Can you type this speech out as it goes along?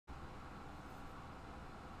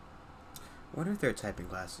I wonder if there are typing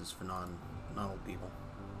classes for non-old people.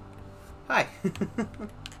 Hi!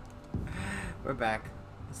 We're back.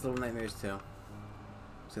 It's Little Nightmares 2.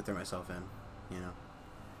 So throw myself in, you know.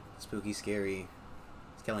 Spooky, scary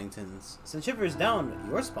skeletons. Send shivers down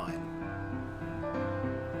your spine.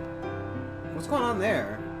 What's going on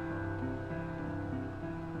there?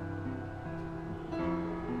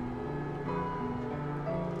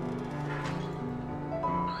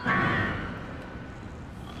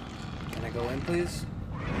 Can I go in, please?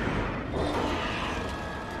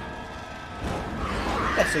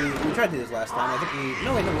 Yeah, so we tried to do this last time. I think we...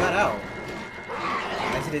 No, we never got out.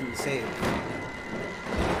 I guess it didn't save.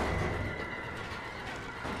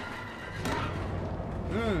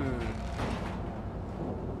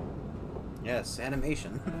 Yes,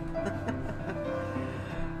 animation.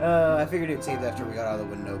 I figured it saved after we got out of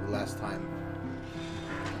the window the last time.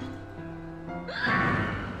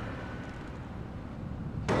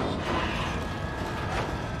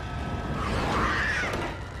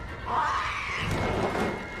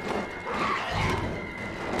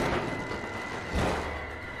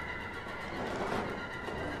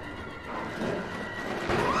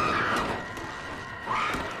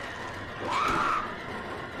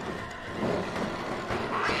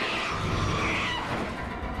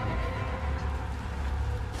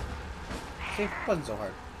 See, it wasn't so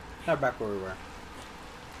hard. Now we're back where we were.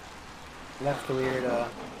 Left the weird,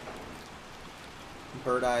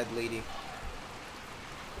 bird-eyed lady.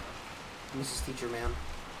 Mrs. Teacher Man.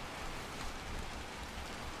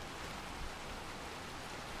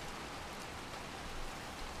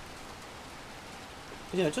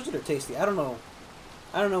 You know, children are tasty. I don't know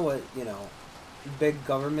what, you know, big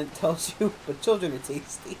government tells you, but children are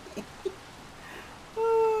tasty.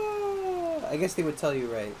 I guess they would tell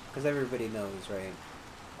you, right? Because everybody knows, right?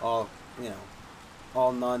 All, you know,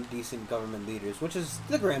 all non-decent government leaders, which is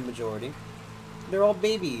the grand majority, they're all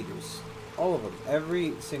baby eaters. All of them.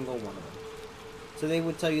 Every single one of them. So they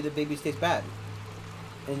would tell you that babies taste bad.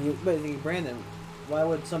 And you, but Brandon, why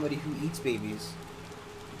would somebody who eats babies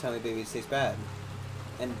tell me babies taste bad?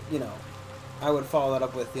 And, you know, I would follow that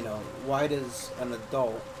up with, you know, why does an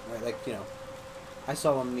adult, right, like, you know, I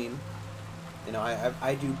saw a meme. You know,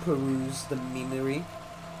 I do peruse the memery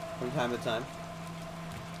from time to time.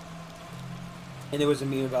 And there was a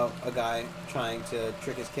meme about a guy trying to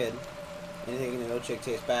trick his kid and thinking the milkshake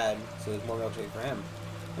tastes bad, so there's more milkshake for him.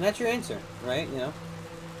 And that's your answer, right? You know?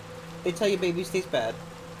 They tell you babies taste bad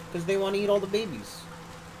because they want to eat all the babies.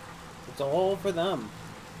 It's all for them.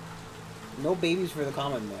 No babies for the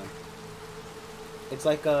common man. It's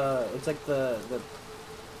like the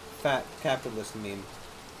fat capitalist meme.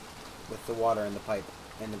 With the water in the pipe,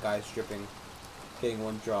 and the guy's dripping, getting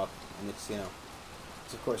one drop, and it's, you know,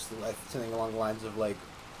 it's of course something along the lines of, like,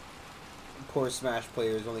 poor Smash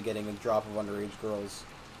players only getting a drop of underage girls.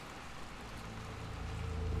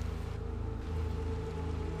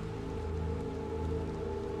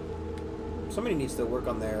 Somebody needs to work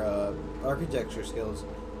on their architecture skills.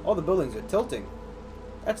 All the buildings are tilting.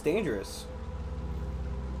 That's dangerous.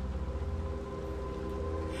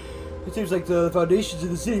 It seems like the foundations of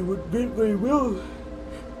the city would build very well.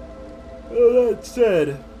 That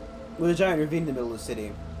said, with a giant ravine in the middle of the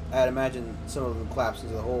city, I'd imagine some of them collapse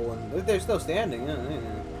into the hole, and they're still standing. I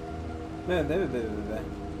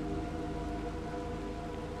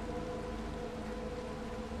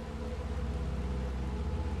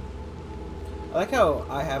like how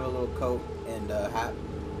I have a little coat and hat,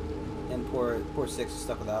 and poor Six is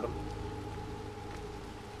stuck without him.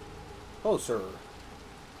 Oh, sir.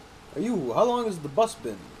 How long has the bus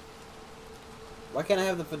been? Why can't I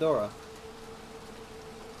have the fedora?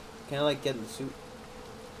 Can I, like, get in the suit?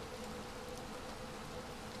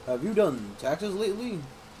 Have you done taxes lately?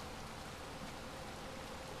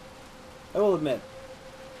 I will admit,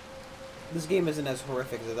 this game isn't as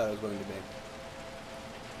horrific as I thought it was going to be.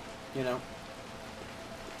 You know?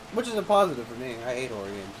 Which is a positive for me. I hate horror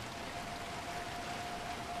games.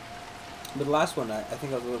 But the last one, I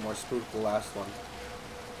think I was a little more spooked the last one.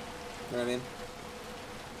 You know what I mean?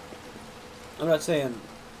 I'm not saying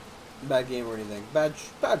bad game or anything. Bad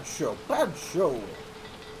show.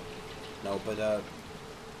 No, but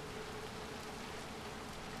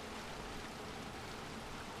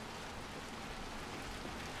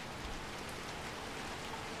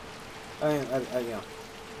you know,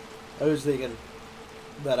 I was thinking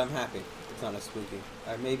that I'm happy it's not as spooky.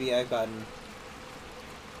 Maybe I've gotten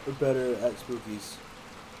better at spookies.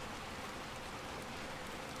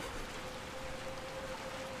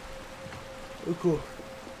 Oh, cool.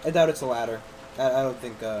 I doubt it's a ladder. I don't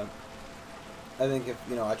think, I think if,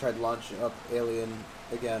 you know, I tried to launch up Alien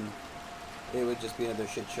again, it would just be another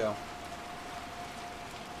shit show.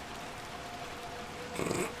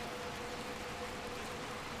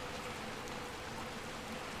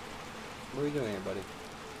 What are you doing here, buddy?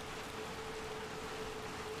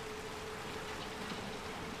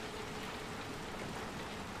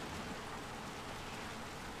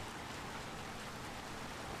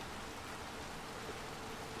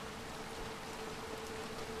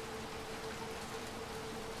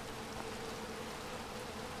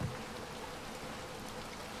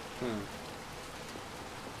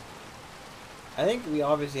 I think we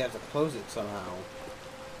obviously have to close it somehow.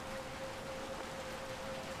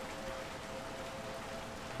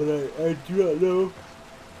 But I do not know.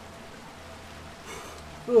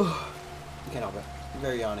 Can't help it. I'm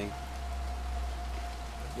very yawning.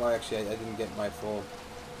 Well, actually, I didn't get my full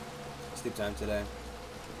sleep time today.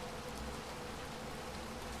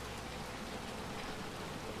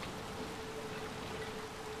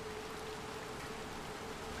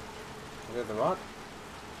 Look at the rock.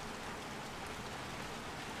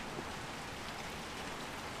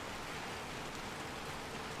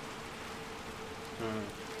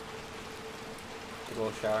 Take a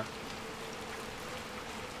little shower.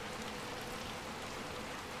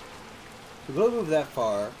 So we'll move that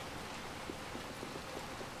far.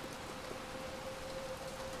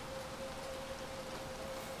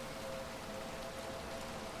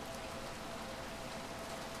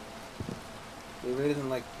 It really doesn't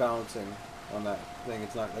like balancing on that thing.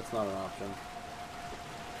 It's not. That's not an option.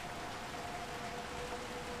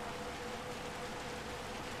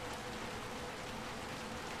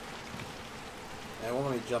 And it won't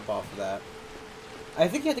let me jump off of that. I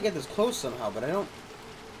think you have to get this close somehow, but I don't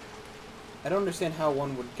understand how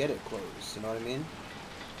one would get it close. You know what I mean?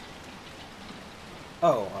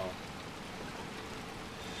 Oh.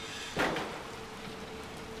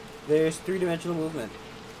 There's three-dimensional movement.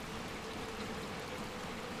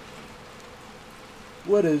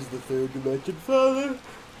 What is the third dimension, Father?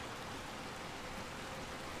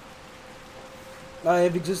 I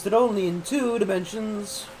have existed only in 2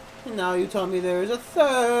 dimensions, and now you tell me there is a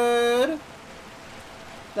third.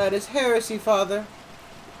 That is heresy, Father.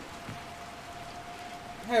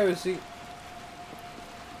 Heresy.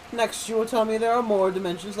 Next, you will tell me there are more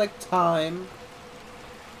dimensions like time.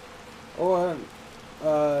 Or,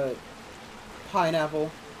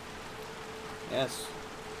 pineapple. Yes.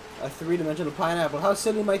 A 3-dimensional pineapple. How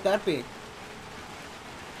silly might that be?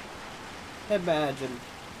 Imagine,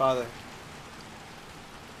 Father.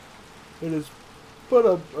 It is but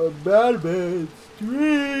a madman's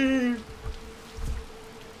dream.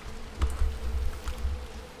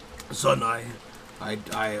 Son, I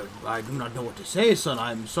do not know what to say, son.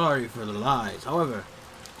 I'm sorry for the lies. However,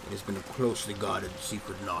 it has been a closely guarded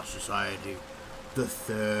secret in our society. The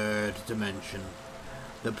third dimension.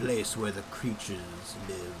 The place where the creatures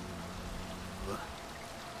live.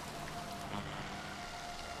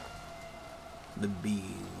 The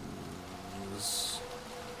beings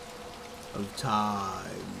of time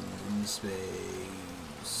and space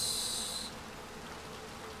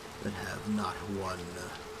that have not one,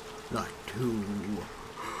 not 2,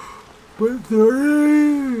 but 3.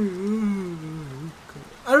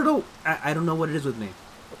 I don't know. I don't know what it is with me.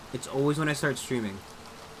 It's always when I start streaming.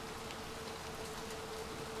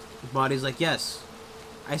 The body's like, yes,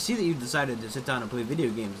 I see that you've decided to sit down and play video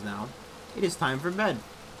games now. It is time for bed.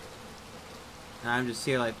 And I'm just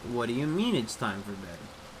here like, what do you mean it's time for bed?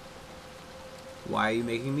 Why are you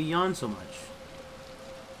making me yawn so much?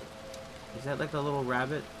 Is that like a little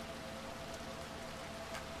rabbit?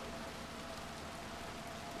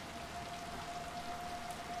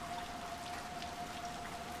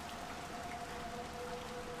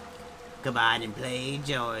 Come on and play,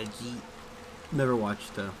 Georgie. Never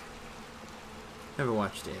watched it.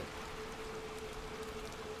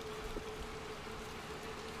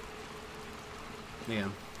 Yeah,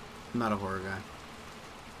 I'm not a horror guy.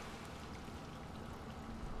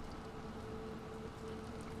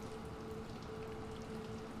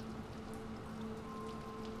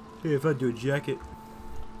 Hey, if I do a jacket.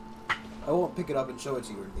 I won't pick it up and show it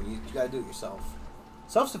to you or anything. You gotta do it yourself.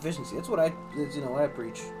 Self-sufficiency. That's what I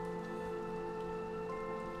preach.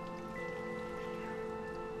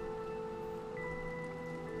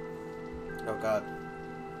 Oh God,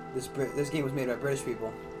 this game was made by British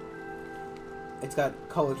people. It's got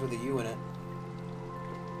colors with a U in it.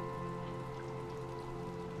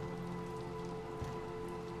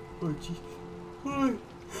 Oh gee. Oh.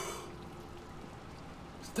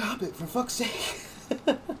 Stop it, for fuck's sake.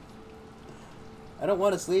 I don't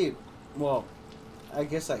want to sleep. Well, I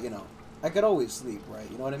guess I could always sleep, right?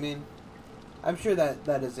 You know what I mean? I'm sure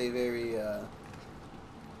that is a very,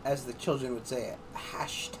 as the children would say,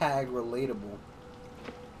 hashtag relatable.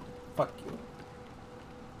 Fuck you.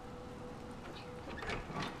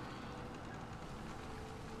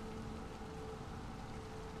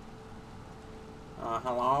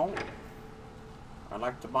 Hello? I'd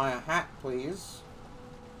like to buy a hat, please.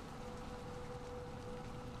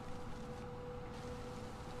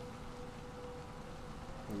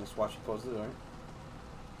 And just watch you close the door.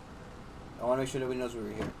 I want to make sure nobody knows we were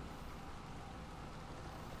here.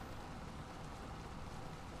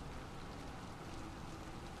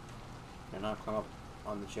 And now climb up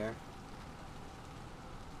on the chair.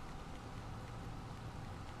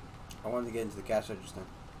 I wanted to get into the cash register.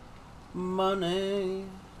 Money.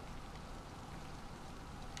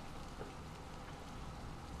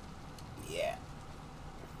 Yeah.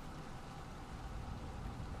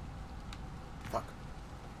 Fuck.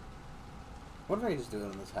 What if I just do it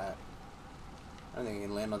on this hat? I don't think I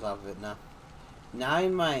can land on top of it now. No,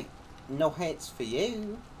 mate. No hats for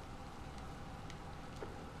you.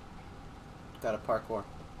 Got a parkour.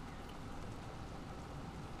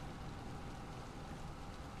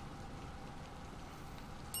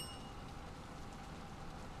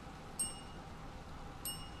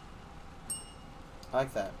 I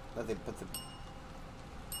like that they put the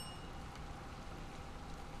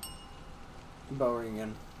bow ring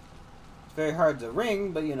in. It's very hard to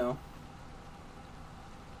ring, but you know.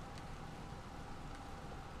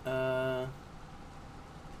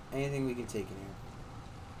 Anything we can take in here.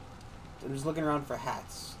 I'm just looking around for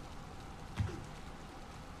hats.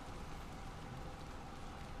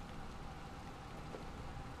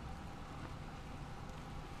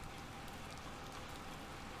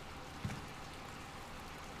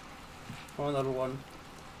 Come on, little one.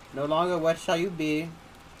 No longer wet shall you be.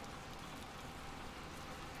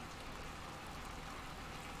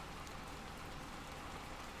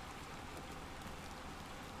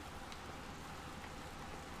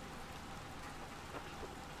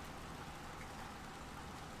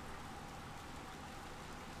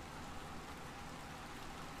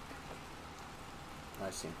 I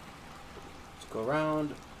see. Let's go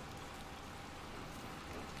around.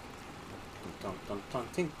 Dunk, dunk,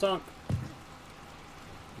 dunk, tink, dunk.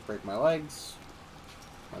 Break my legs.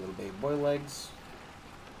 My little baby boy legs.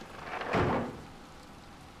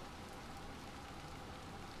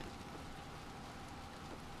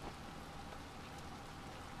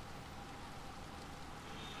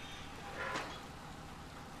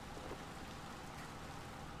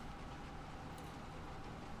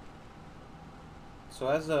 So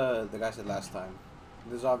as the guy said last time,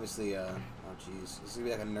 there's obviously oh jeez, this is gonna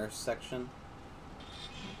be like a nurse section.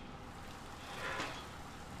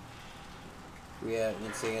 We at an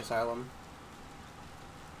insane asylum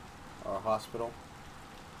or a hospital.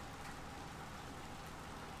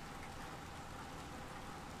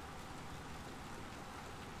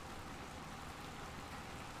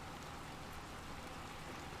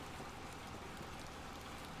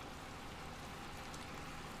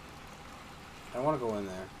 I want to go in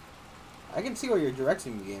there. I can see where you're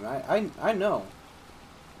directing the game. I know.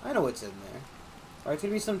 I know what's in there. Alright, it's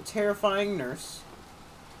gonna be some terrifying nurse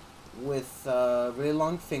with really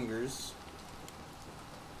long fingers,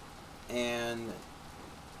 and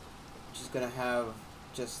she's gonna have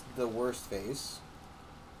just the worst face.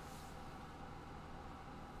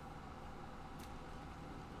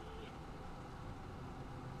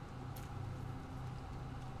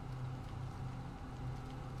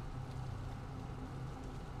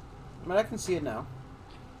 I mean, I can see it now.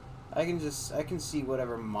 I can see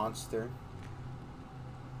whatever monstrous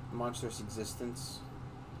existence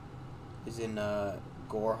is in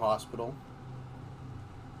Gore Hospital.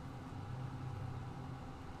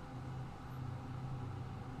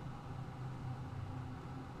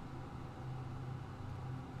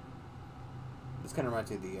 This kind of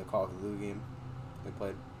reminds me of the Call of Duty game we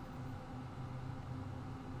played.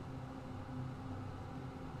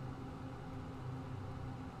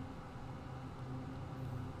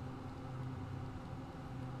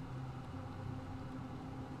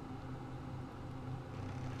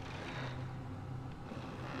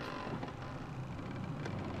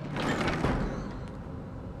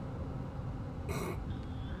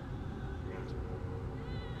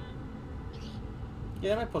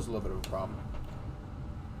 Yeah, that might pose a little bit of a problem.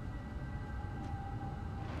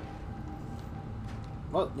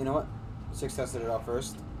 Well, you know what? 6 tested it out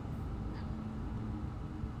first.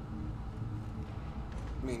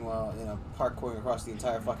 Meanwhile, you know, parkouring across the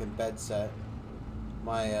entire fucking bed set.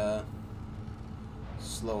 My,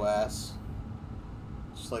 slow ass.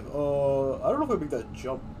 Just like, oh, I don't know if I make that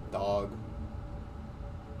jump, dog.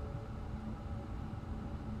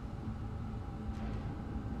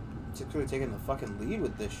 Really taking the fucking lead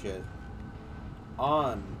with this shit.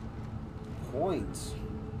 On point.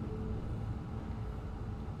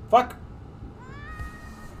 Fuck.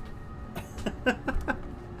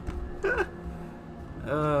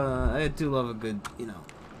 I do love a good, you know.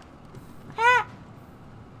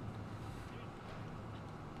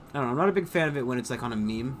 I don't know. I'm not a big fan of it when it's like on a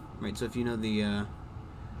meme, right? So if you know the,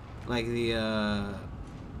 like the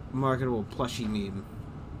marketable plushie meme,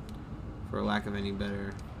 for lack of any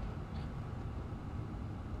better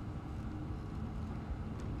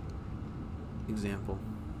example,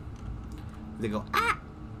 they go ah.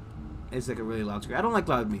 It's like a really loud scream. I don't like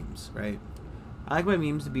loud memes, right? I like my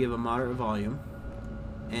memes to be of a moderate volume,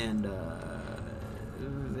 and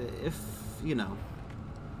if you know,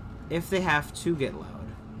 if they have to get loud,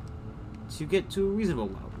 to get to a reasonable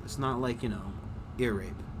loudness, not like, you know, ear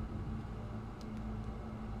rape.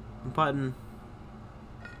 Button.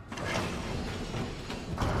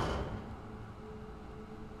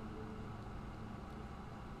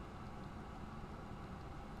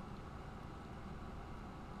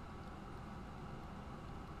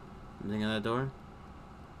 Anything on that door?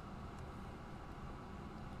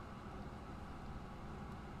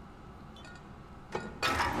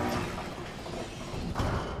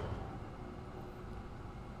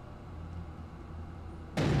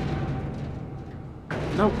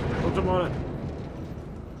 Nope, don't jump on it.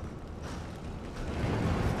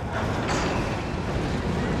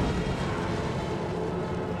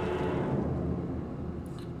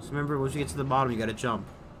 So remember, once you get to the bottom, you gotta jump.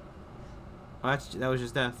 Oh, that was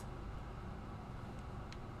just death.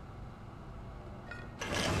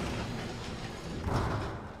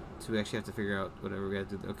 So we actually have to figure out whatever we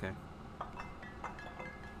gotta do. Okay.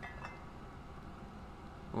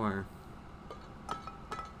 Or...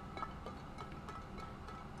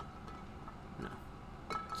 no.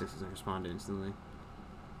 6 doesn't respond instantly.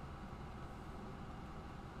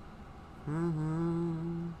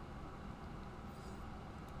 I'm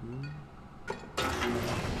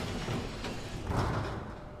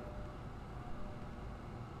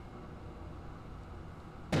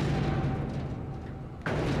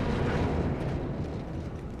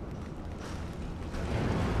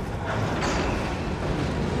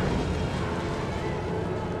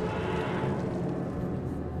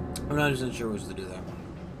not just sure what to do there.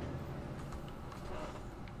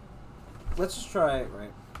 Let's just try it,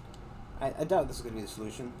 right? I doubt this is going to be the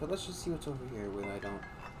solution, but let's just see what's over here when I don't...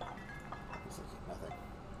 It's like nothing.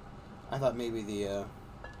 I thought maybe the,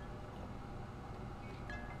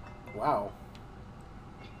 wow.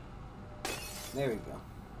 There we go.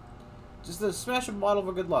 Just a smash a bottle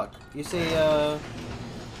for good luck. You say,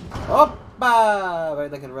 Oppa! Right,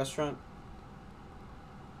 like in a restaurant.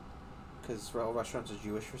 Because all restaurants are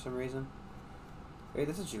Jewish for some reason. Wait,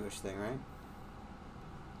 that's a Jewish thing, right?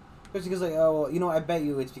 It's because, like, oh, well, you know, I bet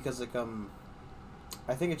you it's because, like,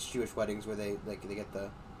 I think it's Jewish weddings where they, like, they get the,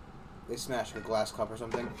 they smash like a glass cup or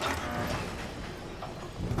something. I'm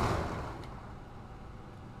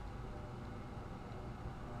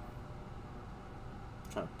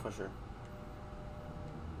trying to push her.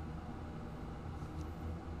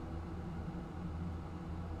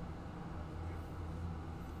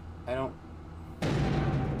 I don't...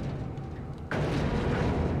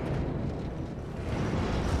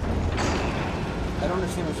 I don't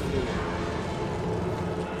understand what she's doing.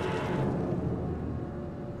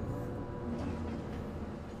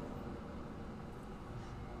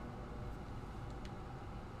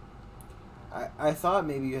 I thought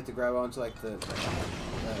maybe you had to grab onto like the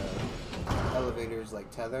elevator's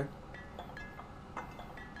like tether.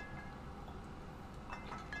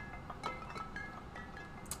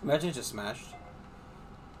 Imagine it just smashed.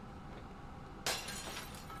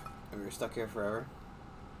 And we were stuck here forever.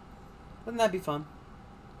 Wouldn't that be fun?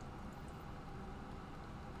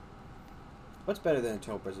 What's better than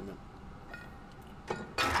eternal imprisonment?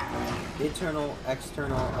 Eternal,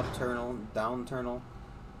 external, upternal, downternal.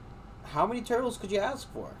 How many turtles could you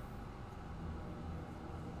ask for?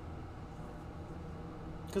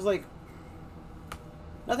 Because, like,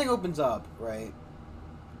 nothing opens up, right?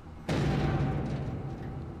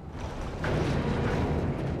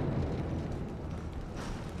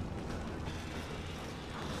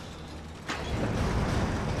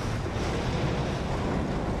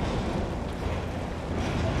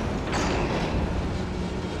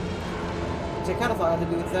 I kind of thought it had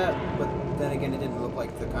to do with that, but then again, it didn't look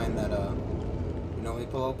like the kind that you normally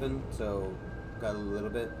pull open, so got a little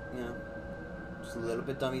bit, you know, just a little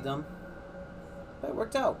bit dummy dumb, but it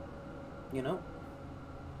worked out, you know.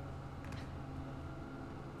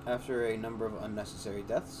 After a number of unnecessary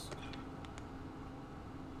deaths.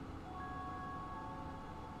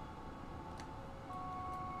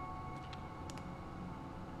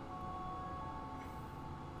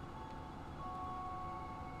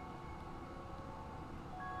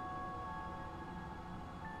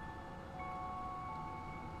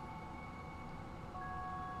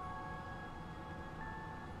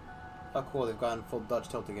 Oh, cool. They've gone full Dutch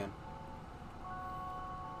tilt again.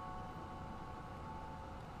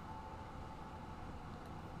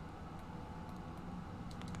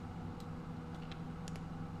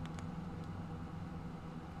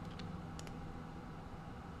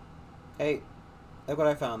 Hey, look what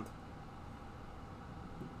I found.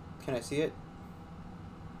 Can I see it?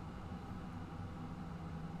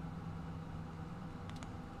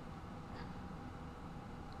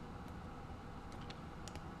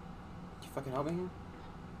 Can you fucking help me here?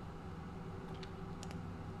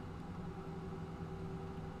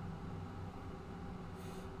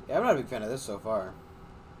 Yeah, I'm not a big fan of this so far.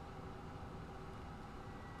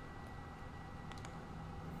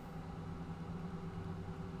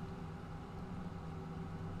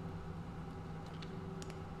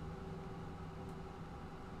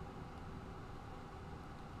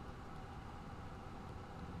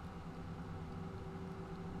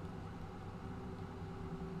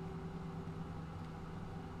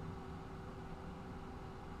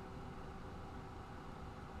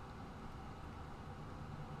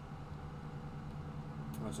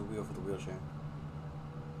 There's a wheel for the wheelchair.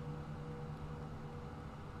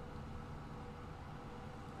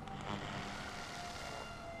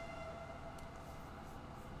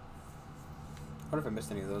 I wonder if I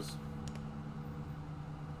missed any of those.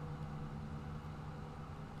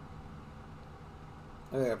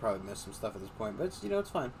 I think I probably missed some stuff at this point, but it's, you know,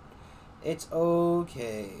 it's fine. It's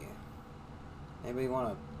okay. Anybody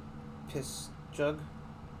want a piss jug?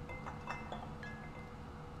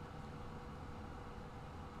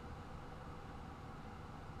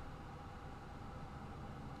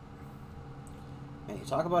 Man, you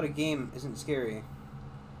talk about a game isn't scary.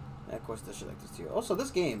 And of course, this shit like this too. Also,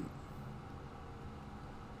 this game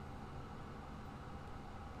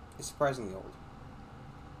is surprisingly old.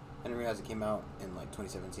 I didn't realize it came out in like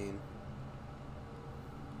 2017.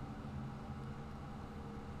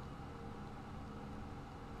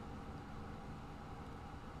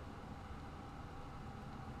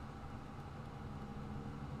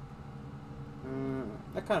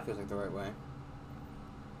 That kind of feels like the right way.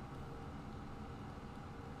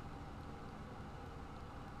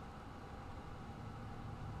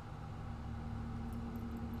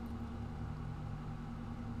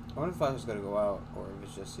 I wonder if the flash is going to go out, or if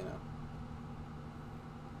it's just, you know,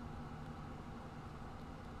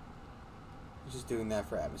 it's just doing that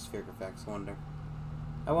for atmospheric effects. I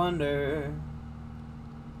wonder.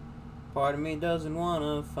 Part of me doesn't want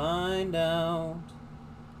to find out.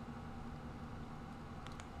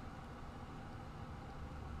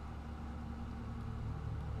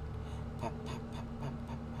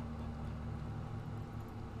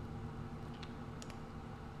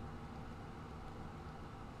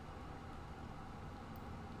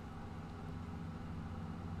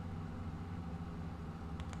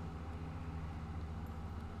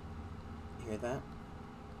 You hear that?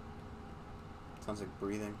 Sounds like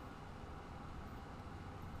breathing.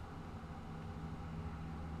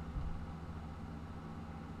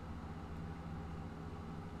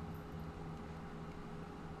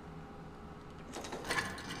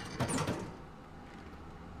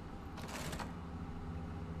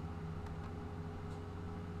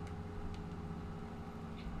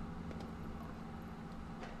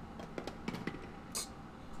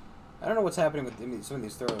 I don't know what's happening with some of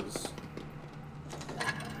these throws.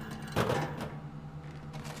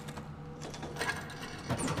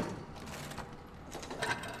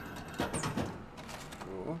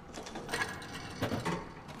 Ooh.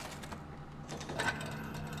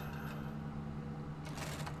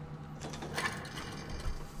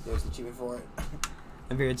 There's an achievement for it.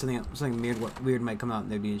 I figured something weird might come out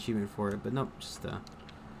and there'd be an achievement for it, but nope, just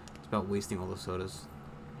it's about wasting all the sodas.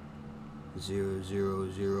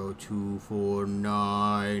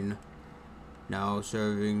 000249. Now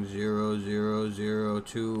serving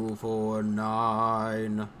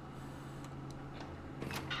 000249.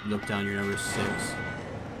 Look down, your number 6.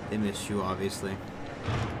 They missed you, obviously.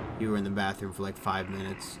 You were in the bathroom for like 5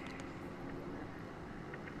 minutes.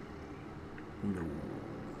 No.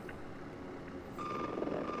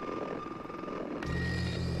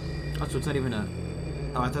 Oh, so it's not even a...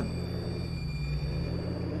 Oh, I thought...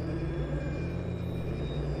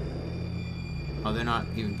 Oh, they're not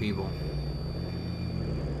even people.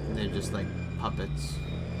 They're just like puppets.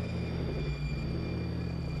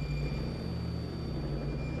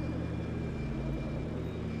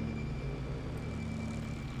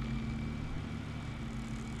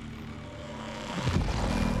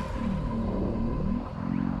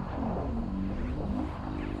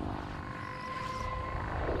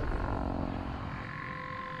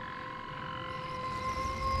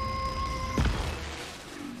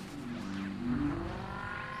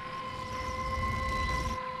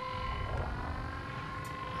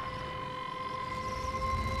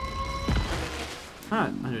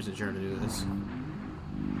 I'm not 100% sure to do this.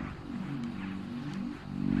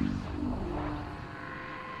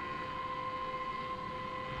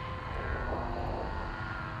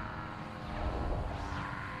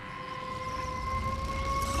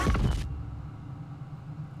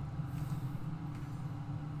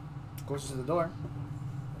 Closest to the door.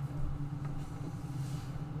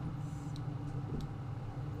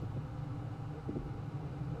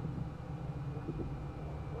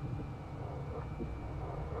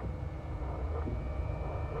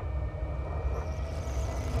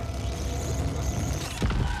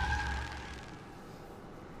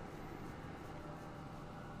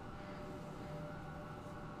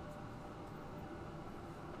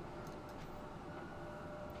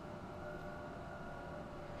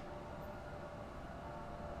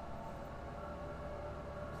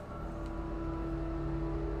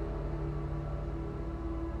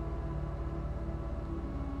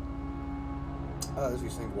 Oh, there's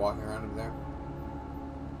these things walking around over there.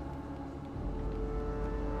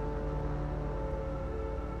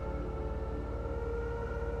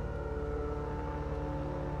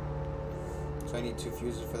 So I need 2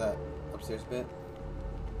 fuses for that upstairs bit.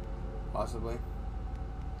 Possibly.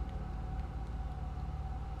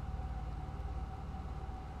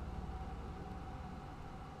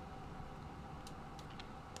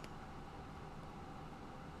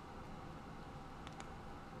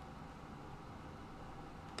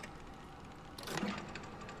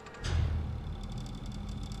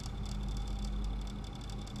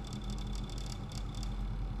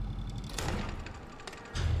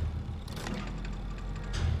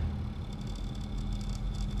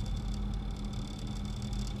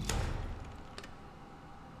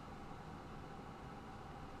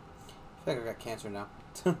 I feel like I got cancer now.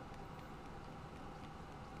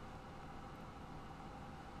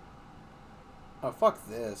 Oh, fuck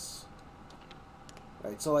this.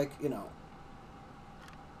 Right, so like, you know.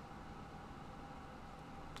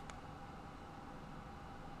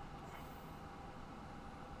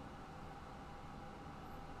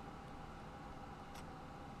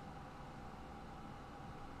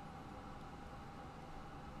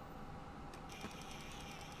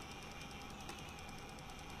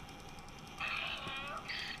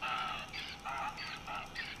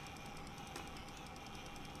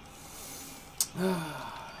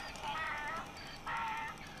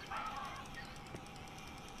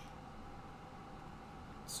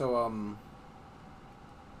 So,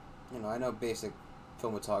 you know, I know basic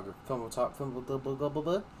cinematography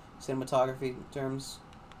terms.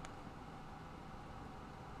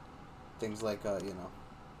 Things like, you know,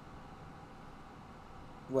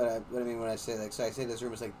 what I mean when I say, like, so I say this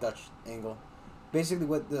room is like Dutch angle. Basically,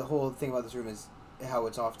 what the whole thing about this room is how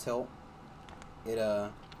it's off tilt. It,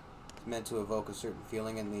 it's meant to evoke a certain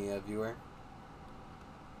feeling in the viewer.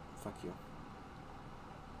 Fuck you.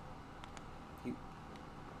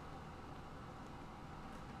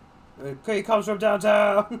 Okay, he comes from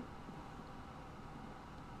downtown.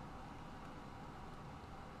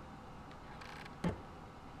 What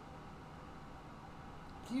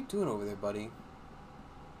are you doing over there, buddy?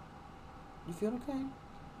 You feel okay?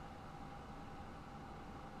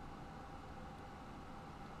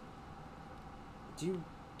 Do you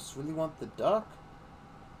just really want the duck?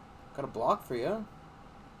 Got a block for you.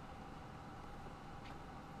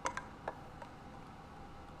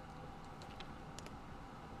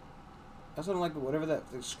 I also don't like whatever that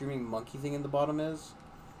screaming monkey thing in the bottom is.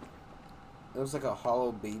 It looks like a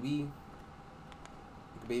hollow baby.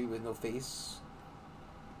 Like a baby with no face.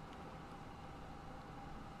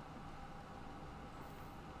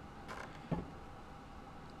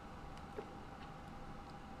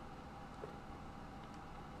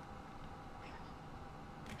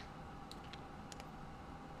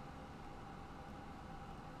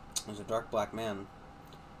 There's a dark black man.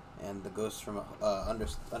 And the ghost from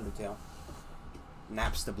Undertale.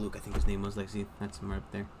 Napstablook, I think his name was. Like, see, that's him right up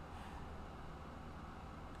there.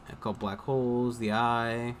 A couple black holes, the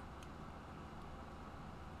eye.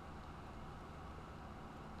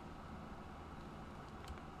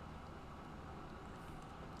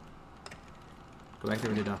 Go back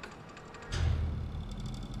there with the duck.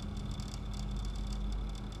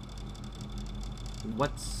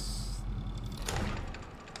 What's...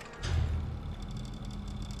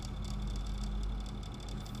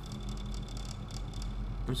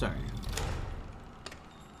 I'm sorry.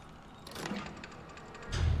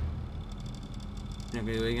 You're not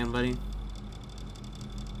gonna do it again, buddy?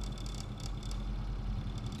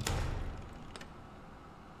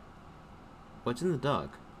 What's in the dog?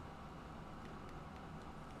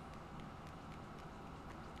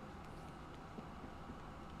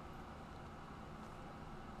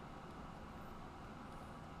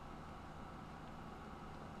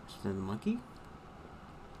 Then the monkey?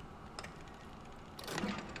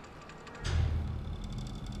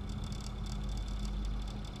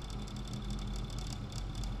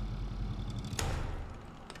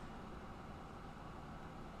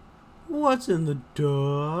 What's in the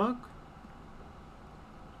dark?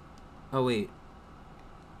 Oh, wait.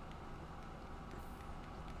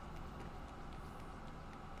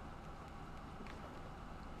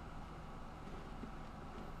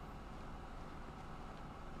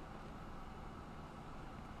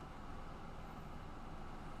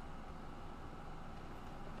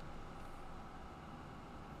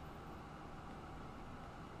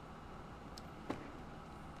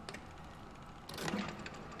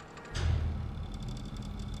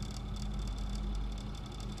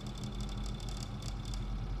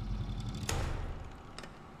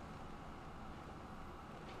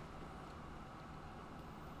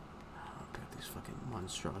 These fucking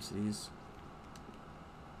monstrosities.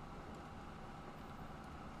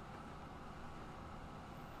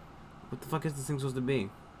 What the fuck is this thing supposed to be?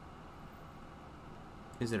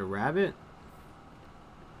 Is it a rabbit?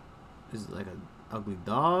 Is it like an ugly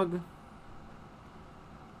dog?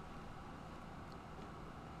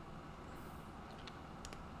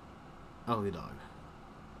 Ugly dog.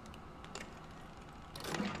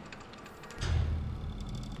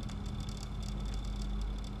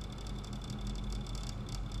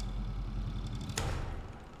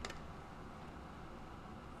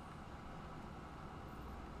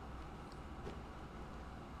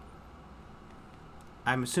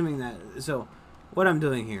 I'm assuming that, so what I'm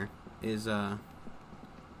doing here is on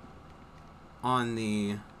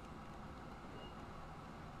the,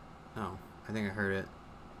 oh, I think I heard it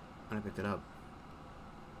when I picked it up.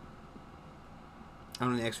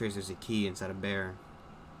 On the x-rays there's a key inside a bear.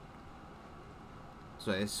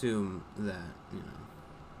 So I assume that, you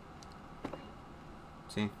know,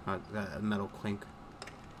 see, I got a metal clink.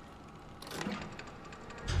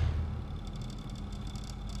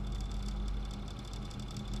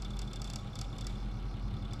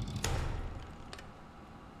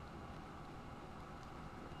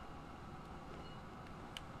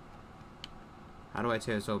 How do I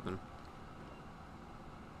tear this open?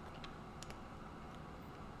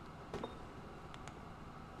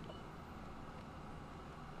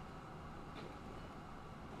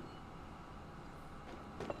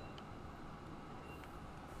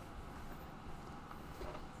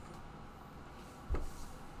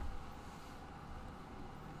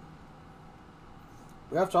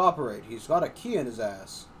 We have to operate. He's got a key in his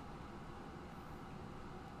ass.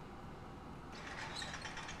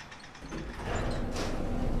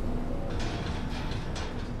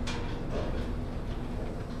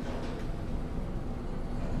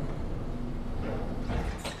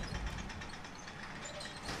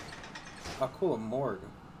 Oh, cool, a morgue.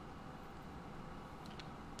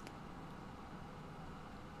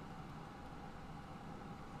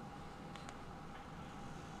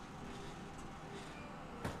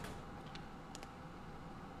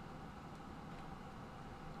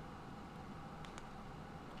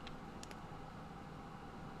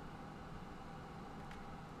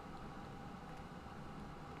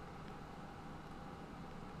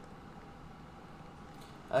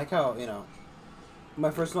 I like how, you know, my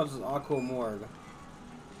first one was Aqua Morgue.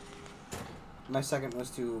 My second was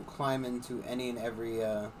to climb into any and every, you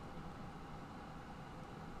know,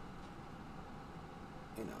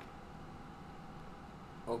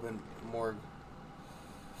 open morgue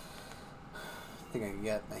thing I can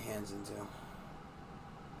get my hands into.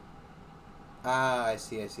 Ah, I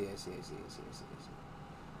see.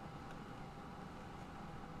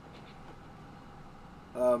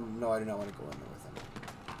 No, I do not want to go in there with him.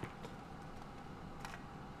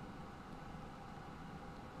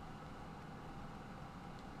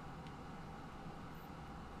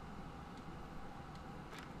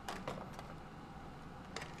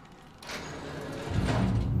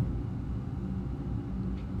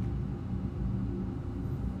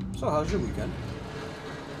 So, how's your weekend?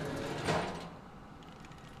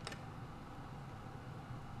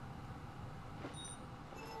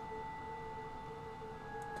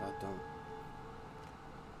 God, don't.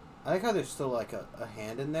 I like how there's still like a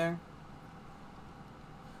hand in there.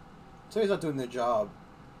 Somebody's not doing their job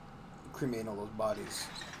cremating all those bodies.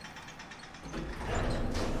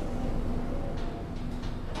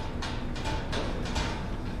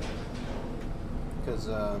 Because,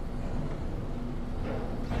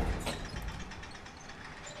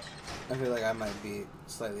 I feel like I might be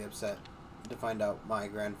slightly upset to find out my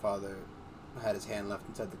grandfather had his hand left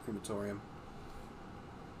inside the crematorium.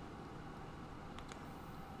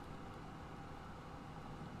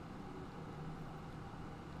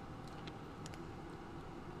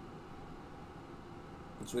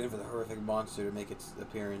 Just waiting for the horrific monster to make its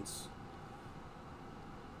appearance.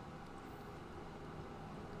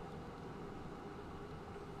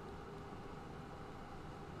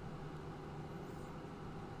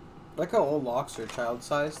 I like how all locks are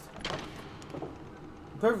child-sized.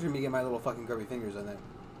 Perfect for me to get my little fucking grubby fingers on it.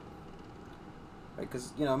 Right,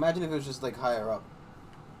 because, you know, imagine if it was just, like, higher up.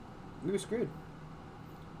 We were screwed.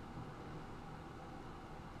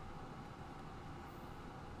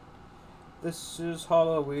 This is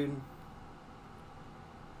Halloween.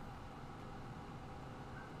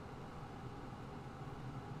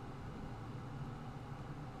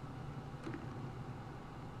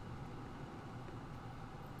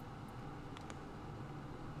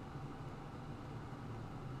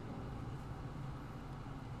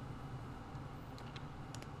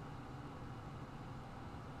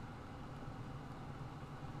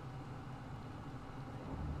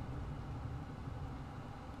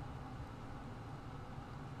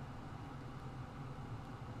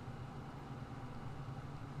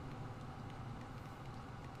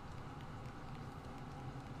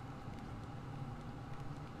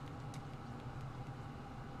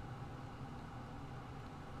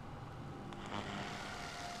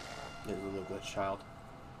 There's a little glitch child.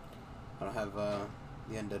 I don't have the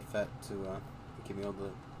undead vet to give me all the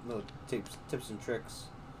little tips and tricks.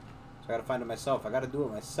 So I gotta find it myself. I gotta do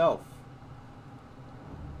it myself.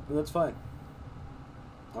 But that's fine.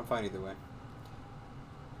 I'm fine either way.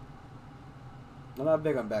 I'm not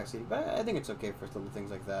big on backseating, but I think it's okay for little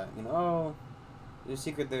things like that. You know, oh, there's a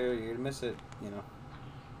secret there, you're gonna miss it, you know.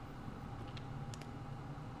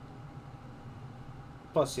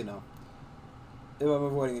 Plus, you know, if I'm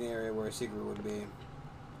avoiding an area where a secret would be,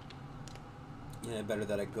 you know, better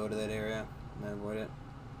that I go to that area and avoid it.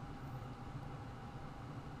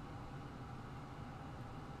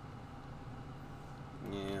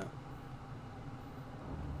 Yeah.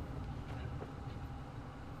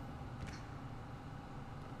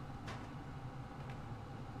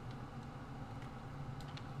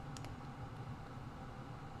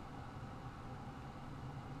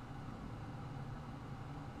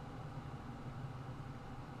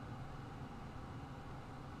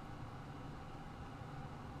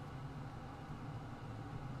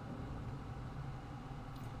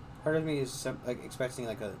 Part of me is like expecting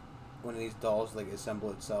like one of these dolls to, like,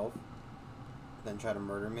 assemble itself, then try to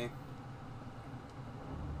murder me.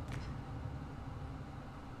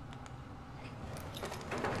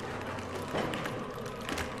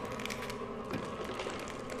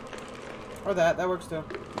 Or that works too.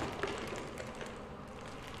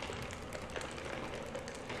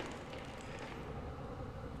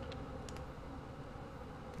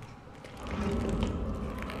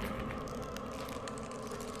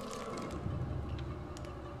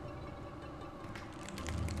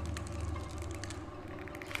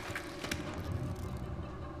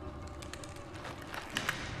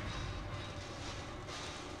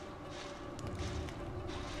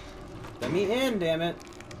 Let me in, damn it.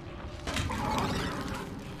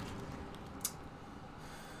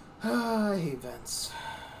 I hate vents.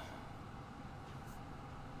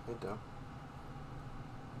 I do.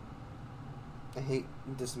 I hate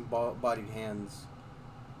disembodied hands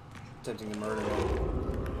attempting to murder me.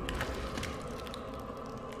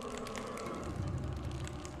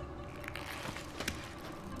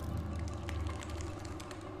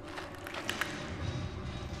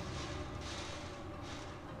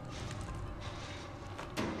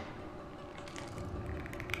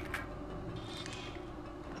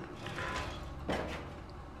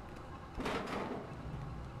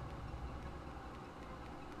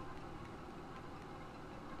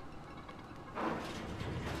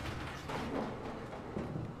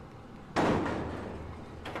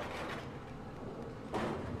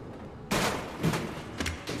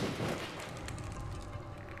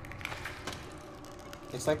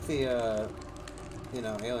 It's like the, you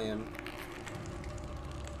know, Alien.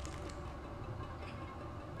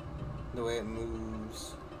 The way it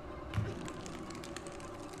moves.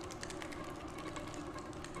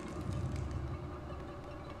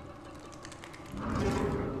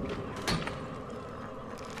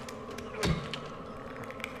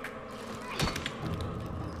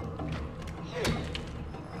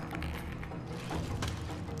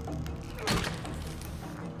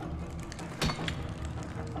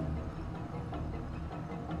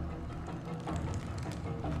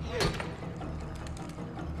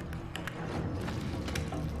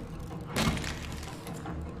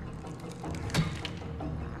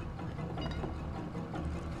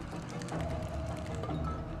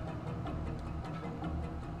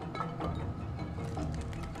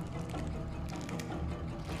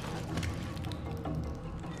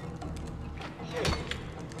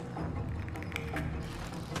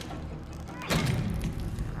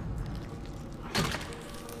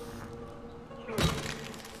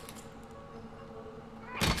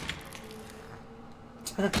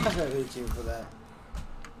 I really cheating for that.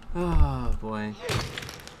 Oh boy.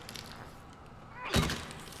 I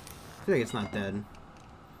feel like it's not dead.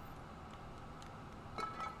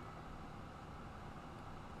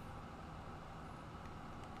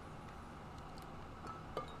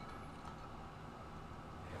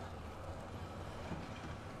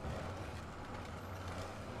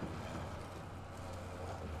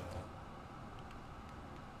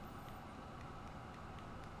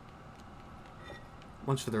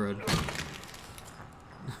 Once for the road.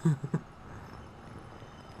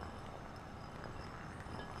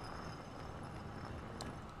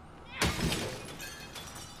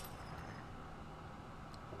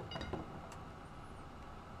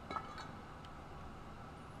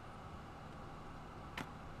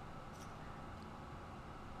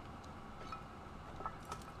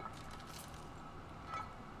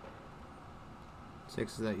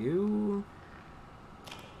 Six, is that you?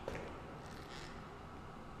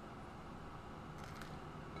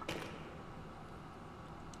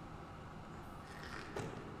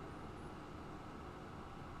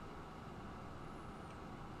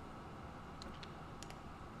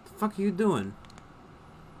 The fuck are you doing?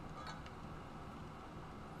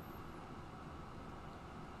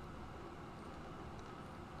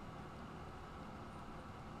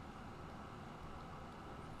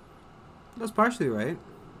 That's partially right.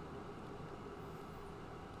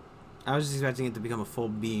 I was just expecting it to become a full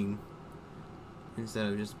being instead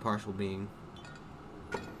of just a partial being.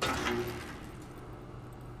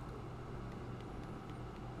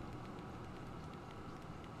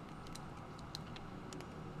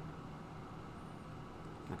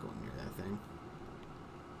 Not going near that thing.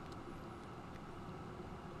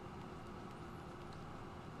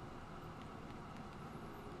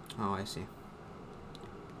 Oh, I see.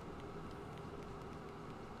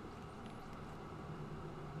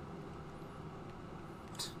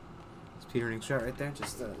 Petering shot right there,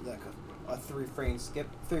 just like a 3-frame skip.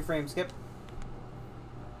 3-frame skip.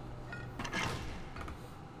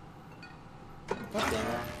 God damn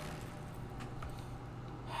it.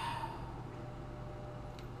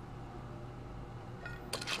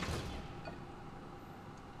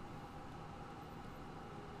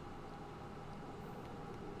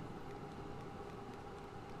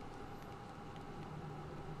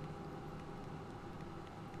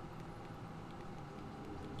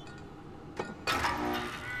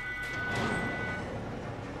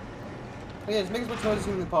 Oh, yeah, just make as much noise as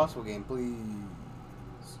humanly possible, game, please.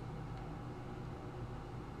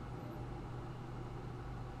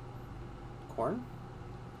 Corn?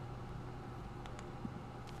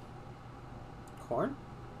 Corn?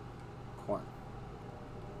 Corn.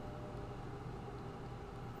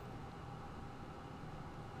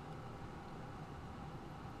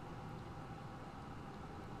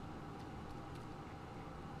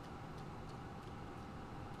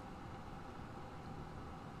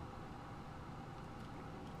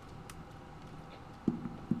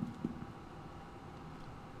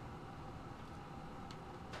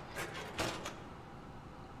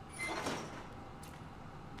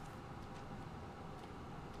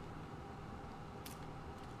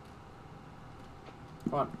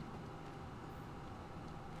 Come on.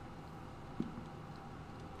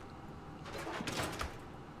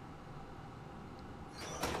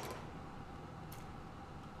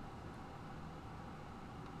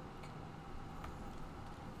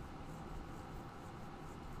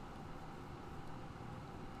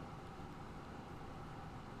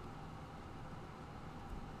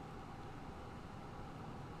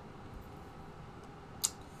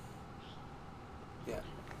 Yeah.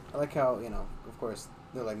 I like how, you know, of course,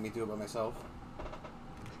 they're letting me do it by myself.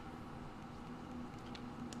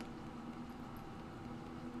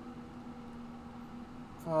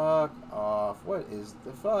 Fuck off. What is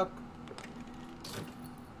the fuck?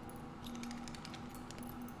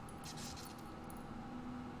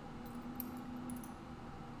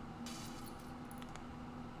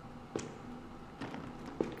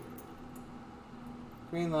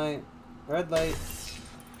 Green light. Red light.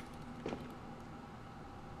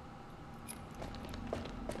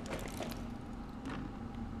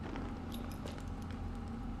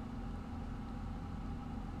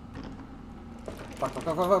 Fuck, fuck,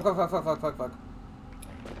 fuck, fuck, fuck, fuck, fuck, fuck, fuck, fuck.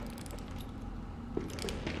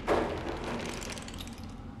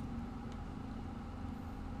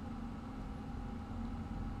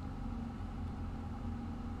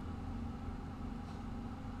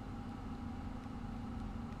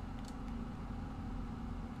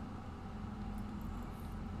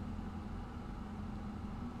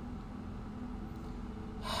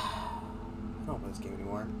 I don't play this game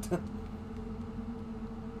anymore.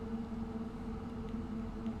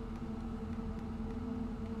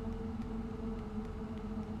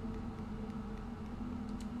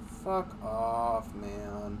 Fuck off,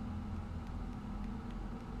 man.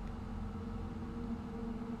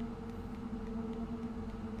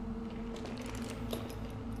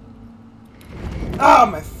 Oh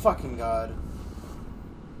my fucking god.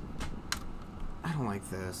 I don't like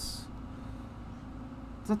this.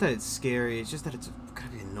 It's not that it's scary, it's just that it's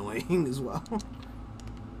gonna be annoying as well.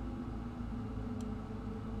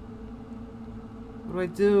 What do I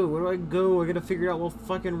do? Where do I go? I gotta figure out while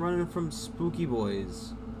fucking running from spooky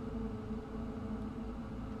boys.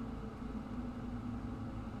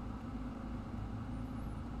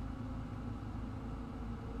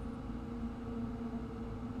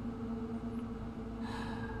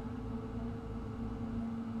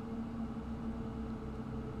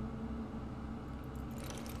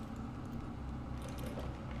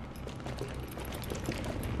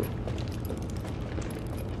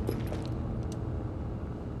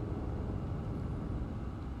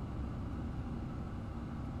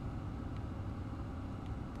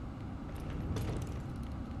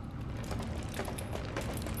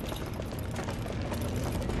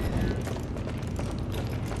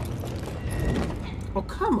 Oh,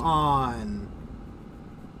 come on!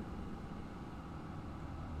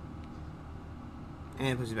 And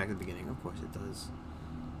it puts you back at the beginning. Of course it does.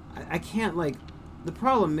 I can't, like... The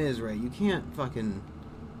problem is, right, you can't fucking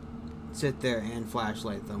sit there and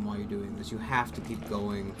flashlight them while you're doing this. You have to keep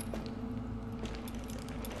going.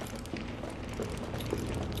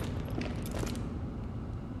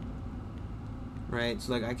 Right?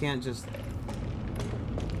 So, like, I can't just...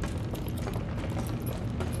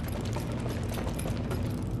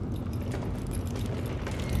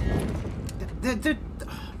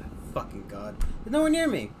 Oh, my fucking god. They're nowhere near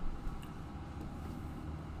me.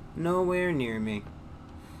 Nowhere near me.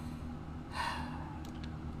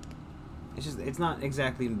 It's just, it's not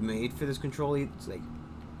exactly made for this control. It's like...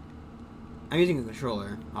 I'm using a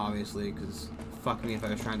controller, obviously, because fuck me if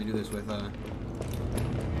I was trying to do this with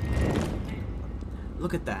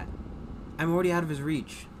Look at that. I'm already out of his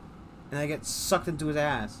reach. And I get sucked into his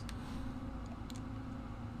ass.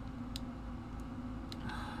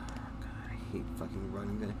 I hate fucking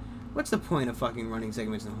running. What's the point of fucking running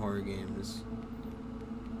segments in horror games?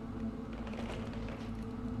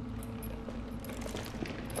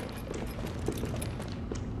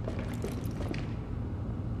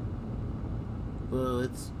 Well,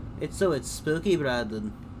 it's spooky,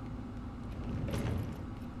 Brandon.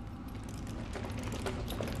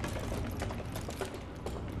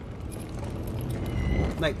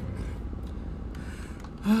 Like,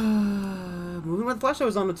 moving where the flashlight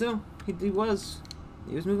was on him too. He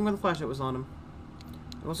was moving where the flashlight was on him.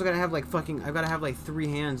 I also gotta have like fucking. I've gotta have like 3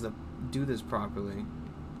 hands that do this properly.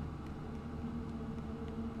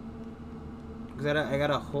 Cause I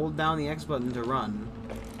gotta hold down the X button to run.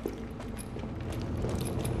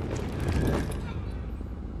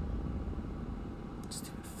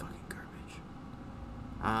 Stupid fucking garbage.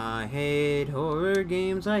 I hate horror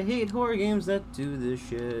games. I hate horror games that do this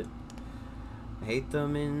shit. I hate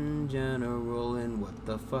them in general, and what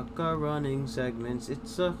the fuck are running segments?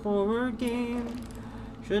 It's a horror game.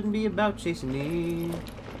 Shouldn't be about chasing me.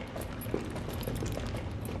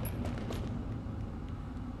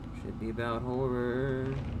 Should be about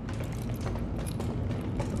horror.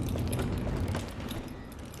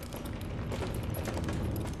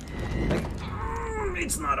 Like,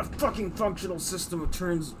 it's not a fucking functional system of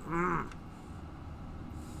turns.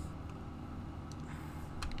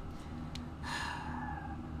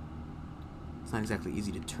 It's not exactly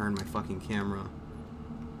easy to turn my fucking camera.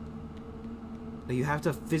 Like, you have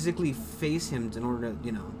to physically face him in order to,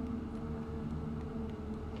 you know.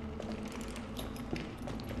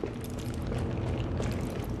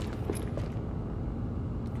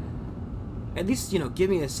 At least, you know, give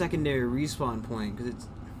me a secondary respawn point, because it's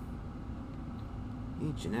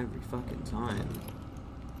each and every fucking time.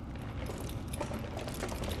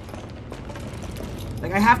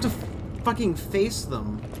 Like, I have to fucking face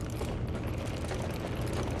them.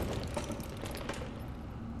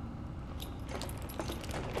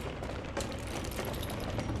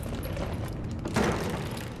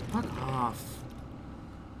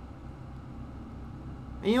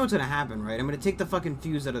 And you know what's gonna happen, right? I'm gonna take the fucking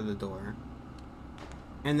fuse out of the door.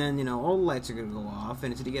 And then, you know, all the lights are gonna go off,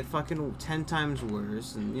 and it's gonna get fucking 10 times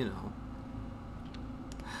worse, and, you know.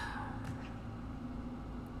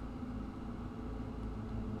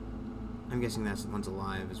 I'm guessing that one's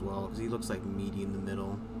alive as well, because he looks like meaty in the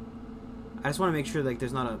middle. I just want to make sure, like,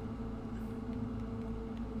 there's not a...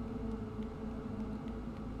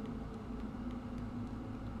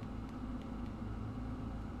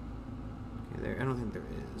 I don't think there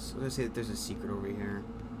is. Let's say that there's a secret over here.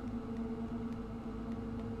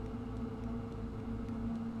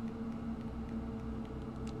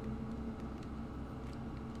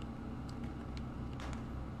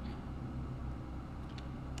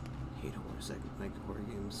 like horror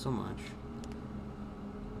games so much.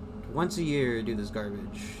 Once a year, I do this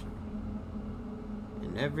garbage.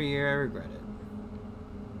 And every year I regret it.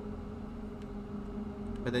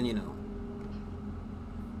 But then, you know.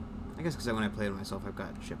 I guess because when I play it myself, I've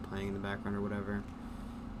got shit playing in the background or whatever.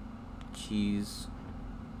 Cheese.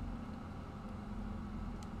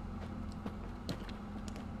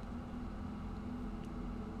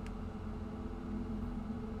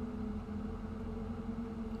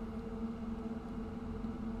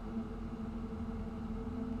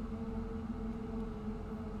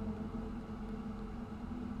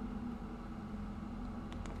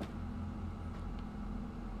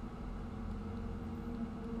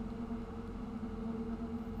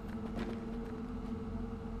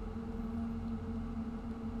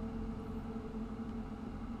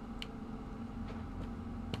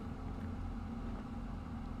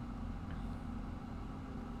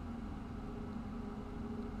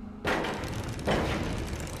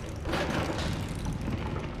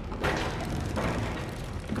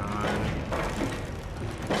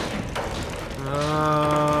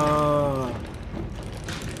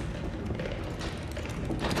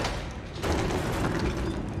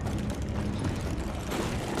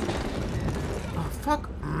 Fuck.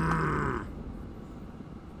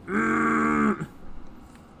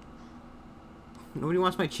 Nobody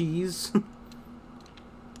wants my cheese. I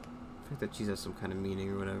think that cheese has some kind of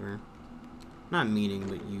meaning or whatever. Not meaning,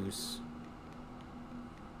 but use.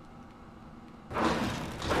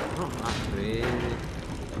 Oh,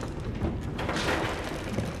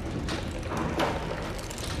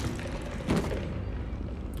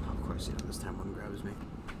 of course, you know, this time one grabs me.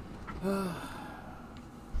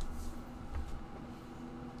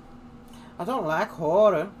 I don't like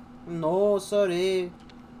horror. No, sorry.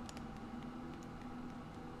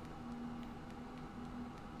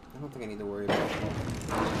 I don't think I need to worry about that.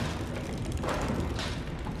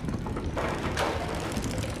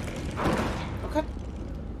 Okay.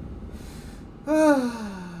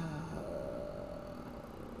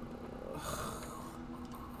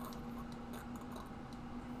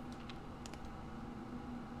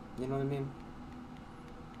 You know what I mean?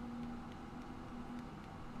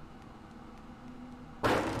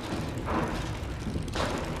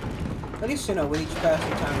 At least, you know, with each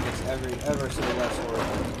passing time it gets ever so less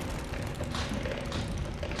horrible.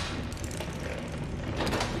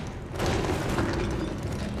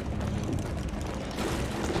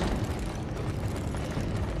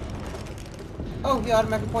 Oh, he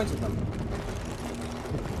automatically points at them.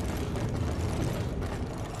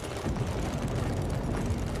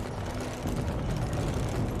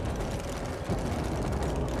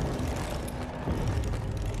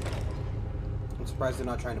 I'm surprised they're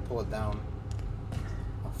not trying to pull it down.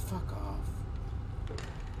 Oh, fuck off.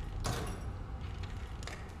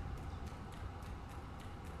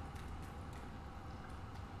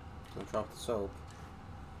 Don't drop the soap.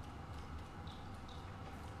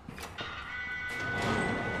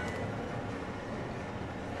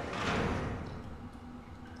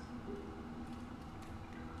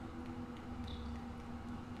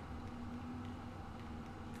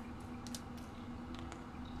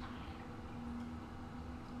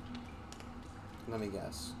 Let me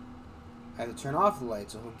guess. I have to turn off the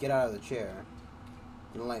light so he'll get out of the chair.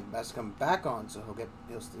 And the light has to come back on so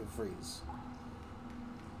he'll still freeze.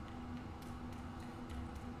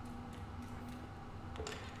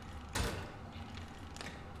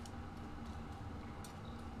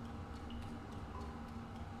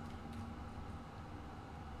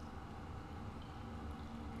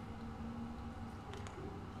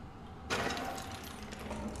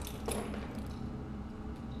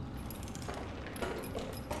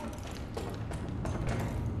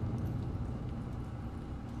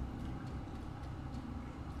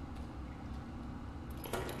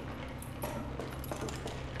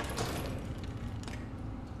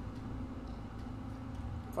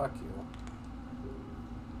 Fuck you.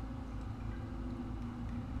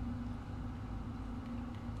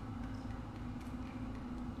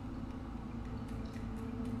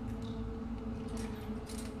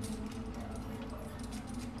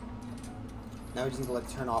 Now we just need to like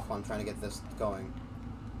turn off while I'm trying to get this going.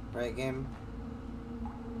 Right, game?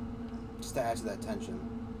 Just to add to that tension.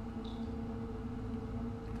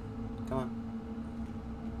 Come on.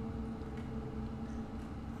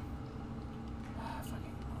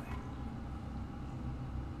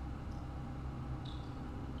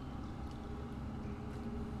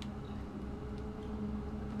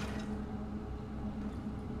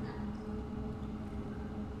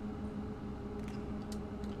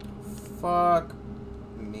 Fuck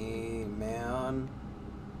me, man.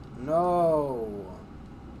 No.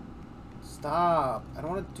 Stop. I don't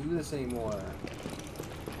want to do this anymore.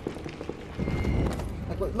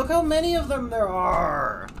 Like, look how many of them there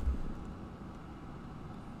are.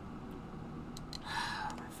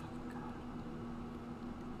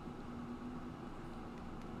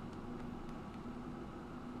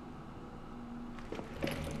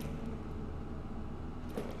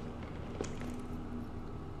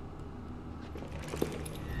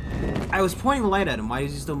 I was pointing the light at him. Why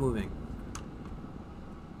is he still moving?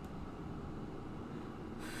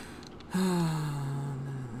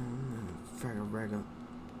 Fraggle.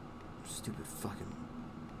 Stupid fucking.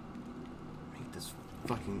 Hate this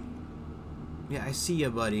fucking. Yeah, I see ya,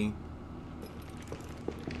 buddy.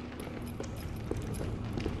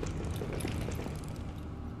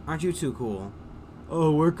 Aren't you too cool?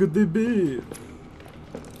 Oh, where could they be?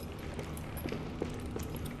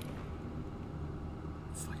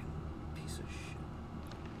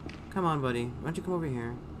 Come on, buddy. Why don't you come over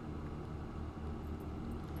here?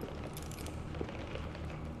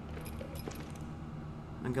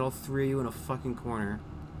 And get all three of you in a fucking corner.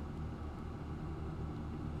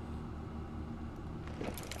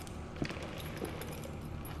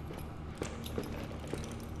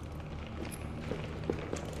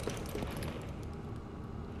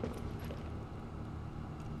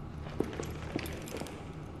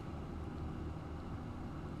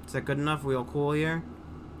 Is that good enough? We all cool here?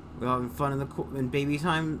 We all having fun in the baby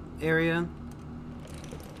time area?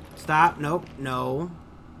 Stop. Nope. No.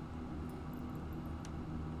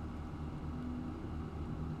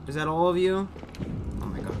 Is that all of you? Oh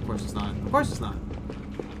my god, of course it's not. Of course it's not.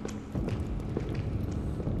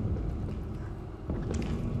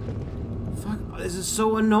 Fuck. Oh, this is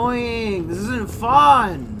so annoying. This isn't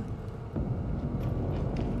fun.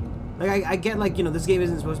 Like, I get, like, you know, this game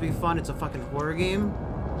isn't supposed to be fun. It's a fucking horror game.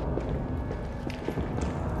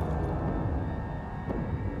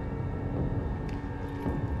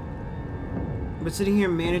 But sitting here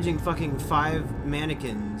managing fucking 5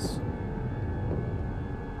 mannequins.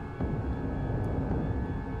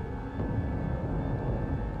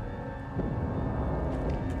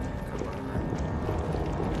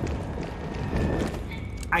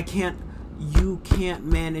 I can't. You can't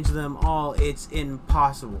manage them all. It's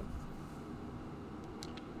impossible.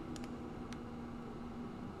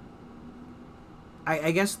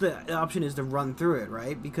 I guess the option is to run through it,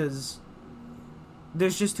 right? Because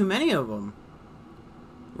there's just too many of them.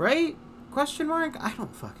 Right? Question mark? I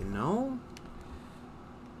don't fucking know.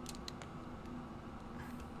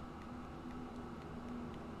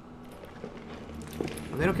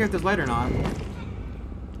 Well, they don't care if there's light or not.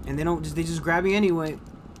 And they just grab me anyway.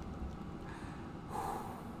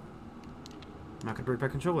 I'm not gonna break my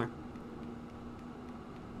controller.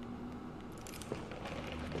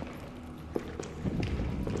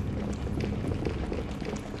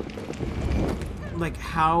 Like,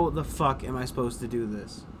 how the fuck am I supposed to do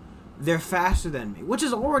this? They're faster than me, which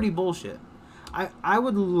is already bullshit. I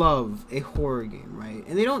would love a horror game, right?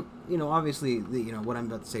 And they don't, you know, obviously, you know, what I'm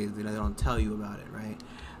about to say is, you know, they don't tell you about it, right?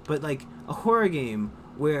 But, like, a horror game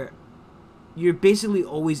where you're basically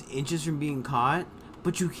always inches from being caught,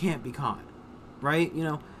 but you can't be caught, right? You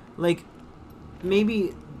know, like,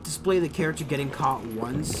 maybe display the character getting caught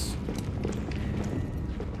once.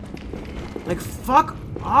 Like, fuck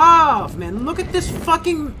off, man. Look at this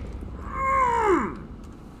fucking...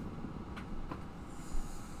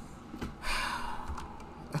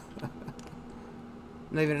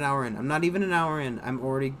 Not even an hour in. I'm not even an hour in. I'm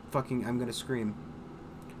already fucking... I'm gonna scream.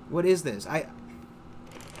 What is this? I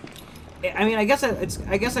mean, I guess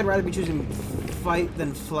I'd rather be choosing fight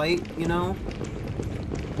than flight, you know?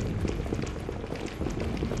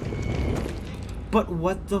 But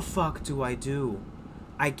what the fuck do I do?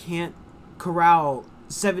 I can't corral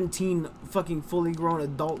 17 fucking fully grown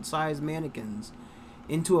adult-sized mannequins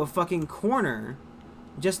into a fucking corner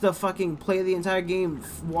just to fucking play the entire game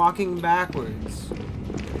walking backwards.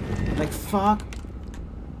 Like, fuck.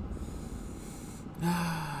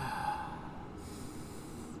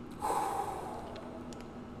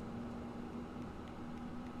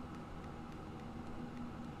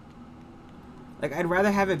 Like, I'd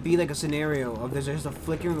rather have it be like a scenario of there's just a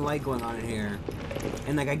flickering light going on in here.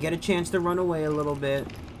 And, like, I get a chance to run away a little bit.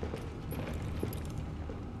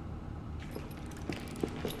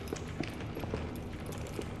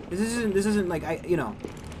 This isn't like, you know,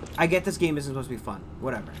 I get this game isn't supposed to be fun.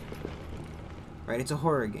 Whatever. Right? It's a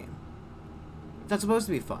horror game. It's not supposed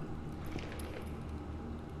to be fun.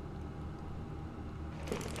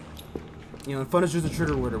 You know, fun is just a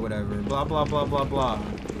trigger word or whatever. Blah, blah, blah, blah, blah.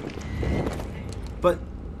 But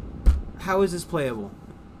how is this playable?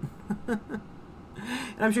 And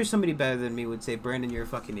I'm sure somebody better than me would say, Brandon, you're a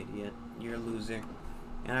fucking idiot. you're a loser.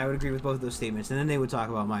 And I would agree with both of those statements. And then they would talk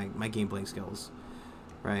about my game playing skills,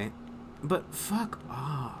 right? But fuck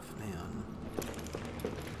off, man.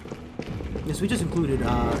 Yes, we just included,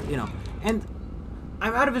 you know, and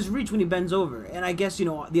I'm out of his reach when he bends over. And I guess, you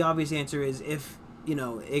know, the obvious answer is if, you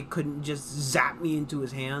know, it couldn't just zap me into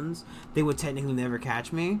his hands, they would technically never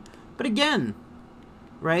catch me. But again,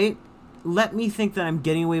 right? Let me think that I'm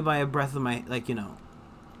getting away by a breath of my, like, you know,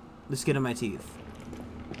 the skin of my teeth.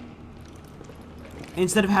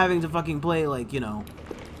 Instead of having to fucking play, like, you know,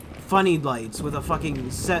 funny lights with a fucking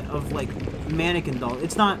set of, like, mannequin dolls.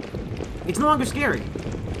 It's no longer scary.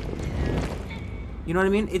 You know what I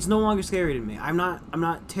mean? It's no longer scary to me. I'm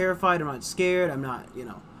not terrified, I'm not scared, I'm not, you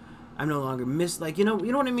know, I'm no longer like, you know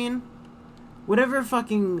what I mean? Whatever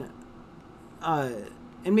fucking, and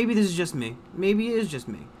maybe this is just me. Maybe it is just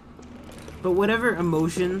me. But whatever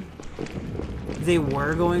emotion they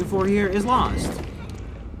were going for here is lost.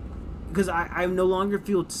 Because I no longer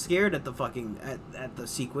feel scared at the fucking at the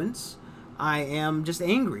sequence. I am just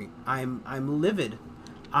angry. I'm livid.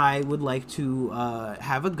 I would like to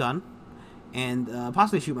have a gun and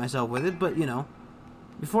possibly shoot myself with it, but you know,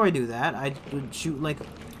 before I do that, I would shoot like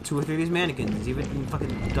 2 or 3 of these mannequins, even if it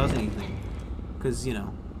fucking does anything. Because, you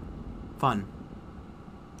know, fun.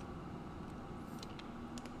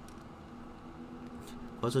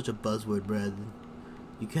 What's such a buzzword, Brad?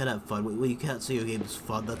 You can't have fun. Well, you can't say your game is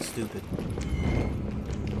fun. That's stupid.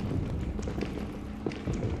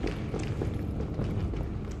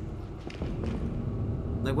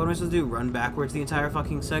 Like, what am I supposed to do? Run backwards the entire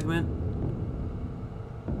fucking segment?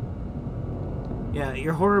 Yeah,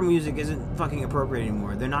 your horror music isn't fucking appropriate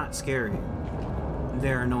anymore. They're not scary.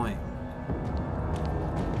 They're annoying.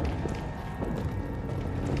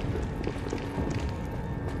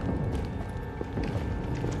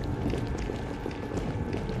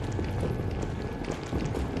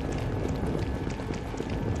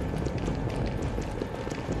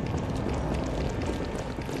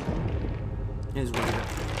 It is weird.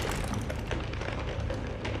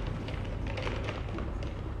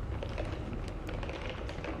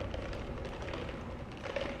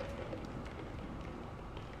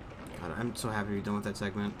 God, I'm so happy to be done with that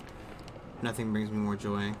segment. Nothing brings me more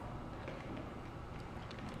joy.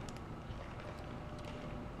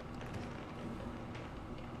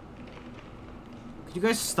 Could you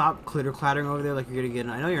guys stop clitter clattering over there like you're gonna get in?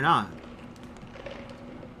 I know you're not.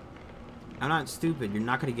 I'm not stupid. You're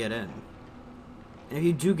not gonna get in. And if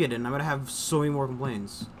you do get in, I'm gonna have so many more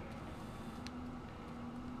complaints.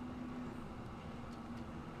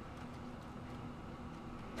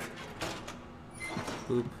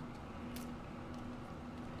 Boop.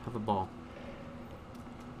 Have a ball.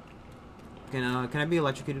 Can I be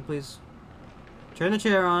electrocuted, please? Turn the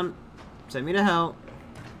chair on. Send me to hell.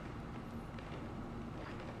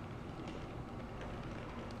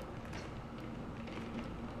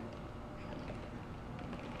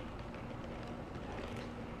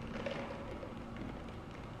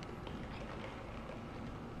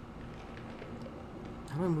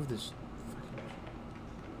 How do I move this?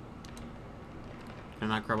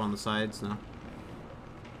 Can I not grab on the sides? No.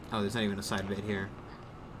 Oh, there's not even a side bit here.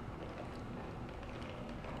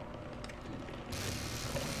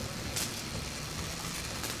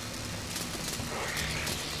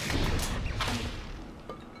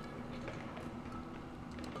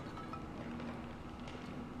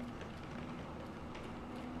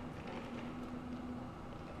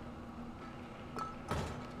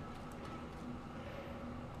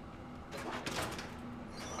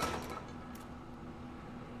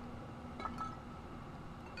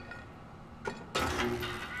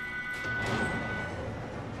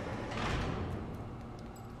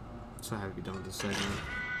 So happy to be done with this segment.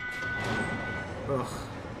 Ugh.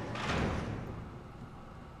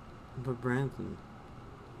 But Brandon.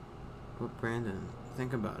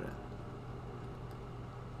 Think about it.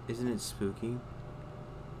 Isn't it spooky?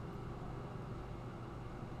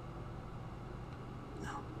 No.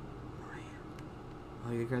 Right here.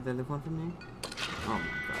 Oh, you got that other one from me? Oh my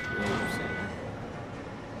god, you're really upset.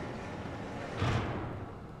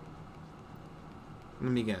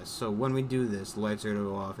 Let me guess. So when we do this, the lights are going to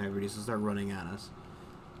go off and everybody's going to start running at us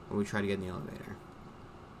when we try to get in the elevator.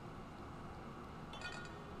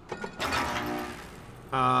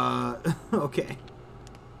 Okay.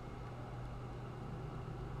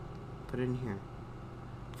 Put it in here.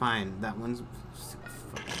 Fine. That one's...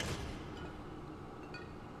 Fuck.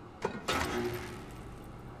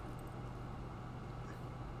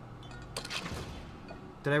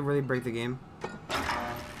 Did I really break the game?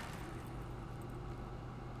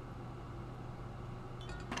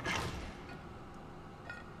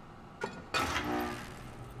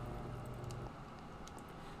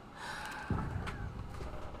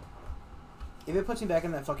 If it puts me back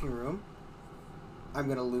in that fucking room, I'm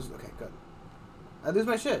gonna lose. Okay, good. I'd lose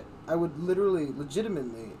my shit. I would literally,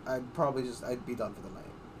 legitimately, I'd be done for the night.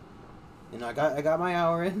 You know, I got my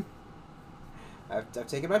hour in. I've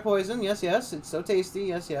taken my poison. Yes, yes. It's so tasty.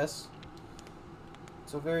 Yes, yes.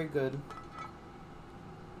 So very good.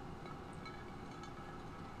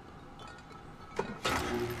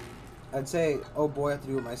 I'd say, oh boy, I have to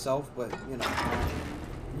do it myself, but, you know,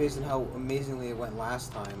 based on how amazingly it went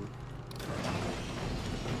last time.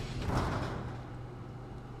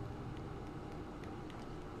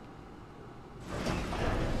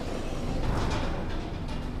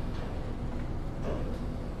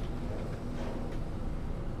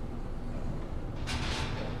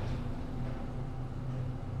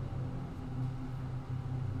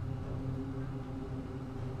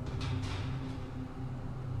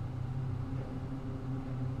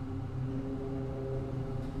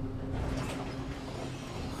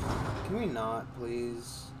 Can we not,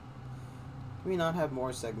 please? Can we not have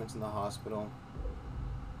more segments in the hospital?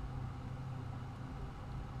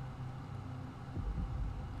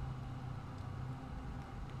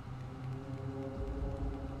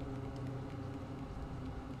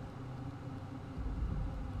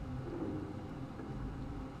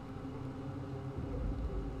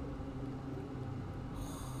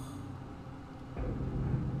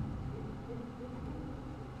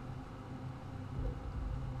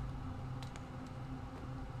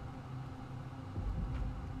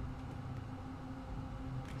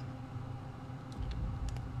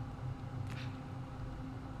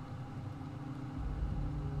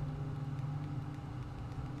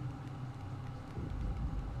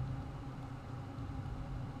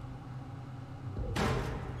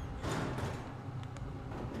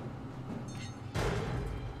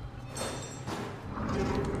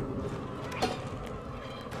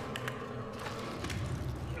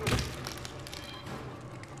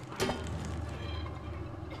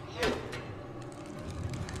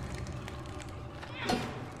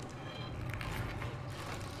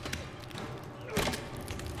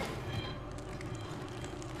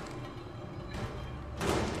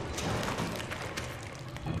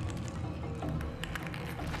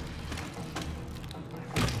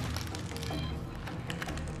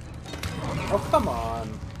 Oh, come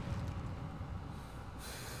on.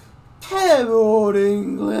 Hello,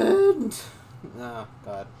 England! Oh,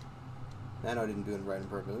 God. I know I didn't do it right on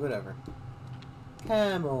purpose. Whatever.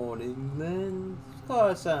 Come on, England.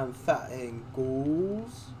 Got some fat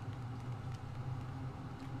ankles.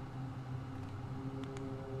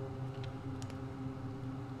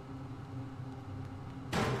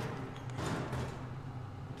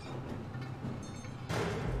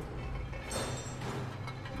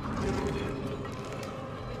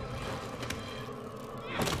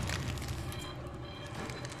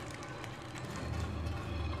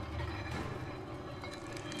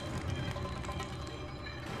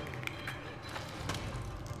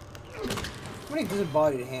 How many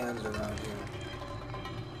disembodied hands are around here?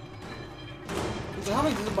 So how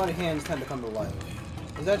many disembodied hands tend to come to life?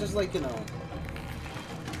 Is that just like, you know...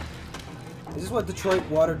 Is this what Detroit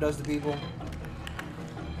water does to people?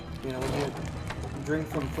 You know, when you drink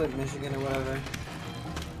from Flint, Michigan or whatever?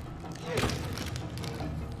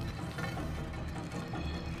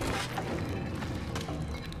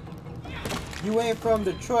 You ain't from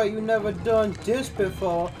Detroit, you never done this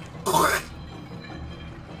before.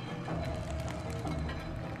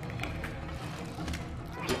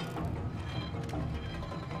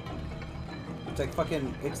 It's like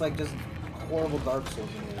fucking, it's like just horrible Dark Souls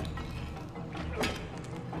in here.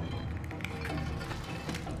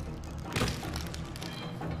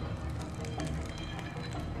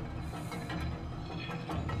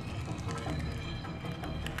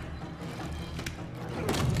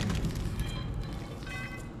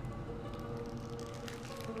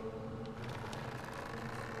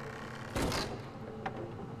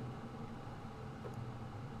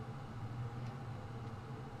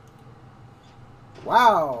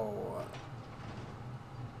 Wow!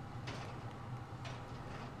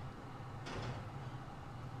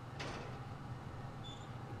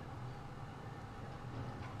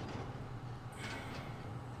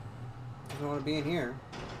 Doesn't want to be in here.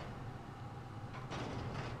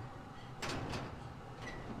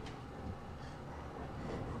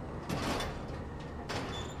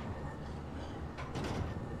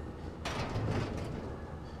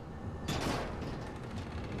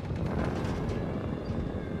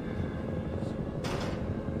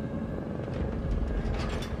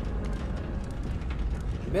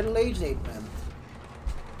 Middle-aged ape man.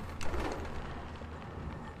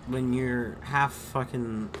 When your half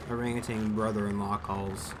fucking orangutan brother-in-law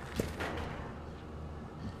calls.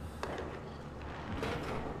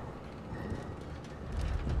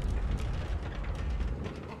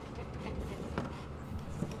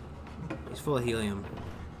 full of helium.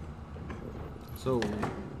 So,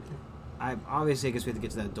 I obviously guess we have to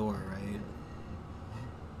get to that door, right?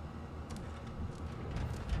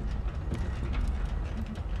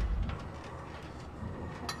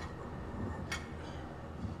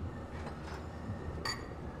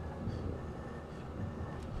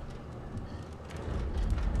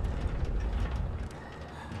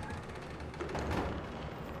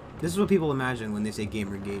 This is what people imagine when they say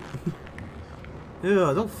Gamergate. Ew,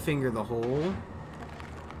 don't finger the hole.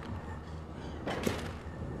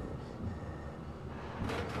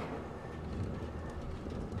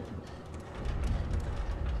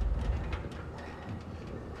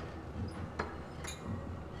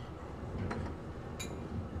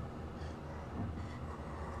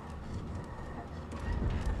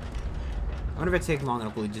 I wonder if it takes long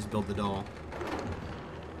enough, will we just build the doll?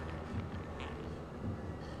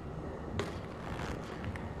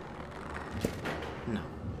 No.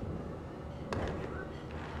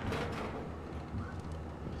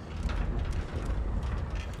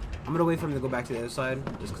 I'm gonna wait for him to go back to the other side,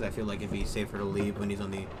 just because I feel like it'd be safer to leave when he's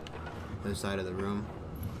on the other side of the room.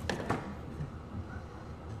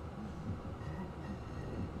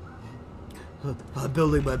 I'm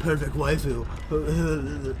building my perfect waifu.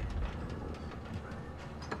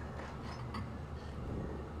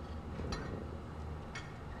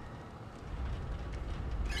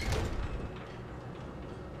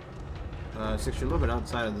 Six, you're a little bit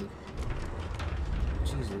outside of the...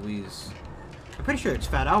 Jeez Louise. I'm pretty sure it's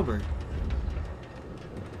Fat Albert.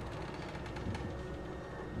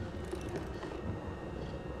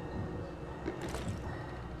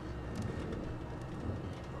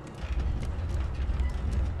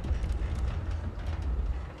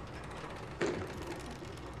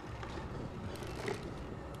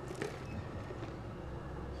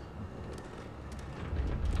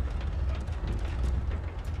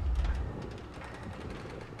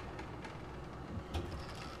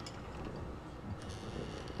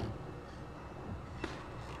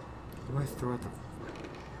 What do I throw at the...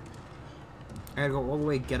 I gotta go all the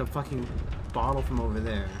way get a fucking bottle from over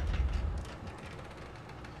there.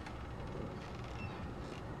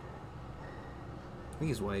 I think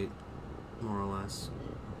he's white, more or less.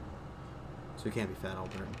 So he can't be Fat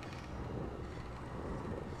Albert.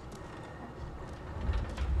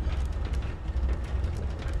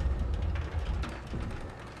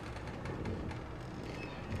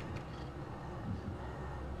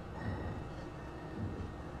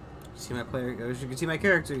 See my player, as you can see my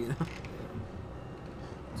character, you know.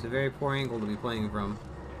 It's a very poor angle to be playing from.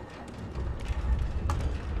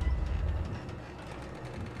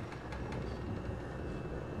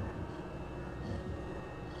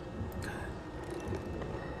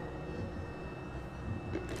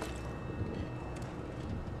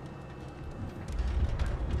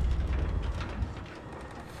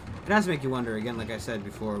 It has to make you wonder again, like I said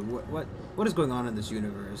before, what is going on in this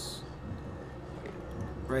universe?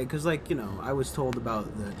 Right, because, like, you know, I was told about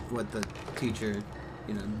what the teacher,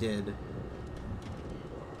 you know, did.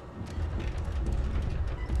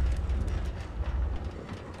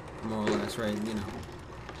 More or less, right, you know.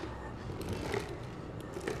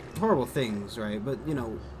 Horrible things, right, but, you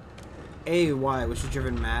know, why was she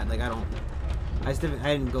driven mad? Like, I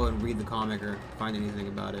didn't go and read the comic or find anything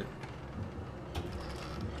about it.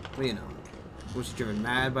 But, you know, was she driven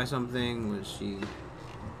mad by something? Was she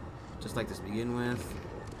just like this to begin with?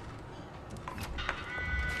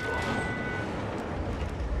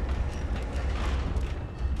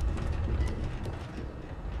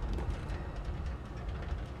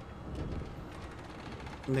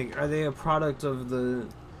 Like, are they a product of the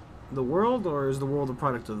world, or is the world a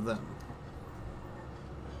product of them?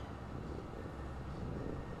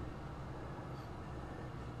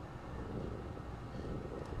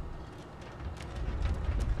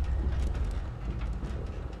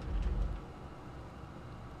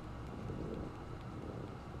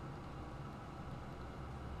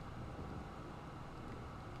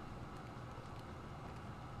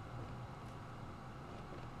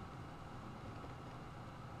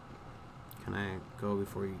 Can I go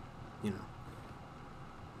before he, you know,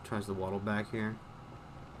 tries to waddle back here?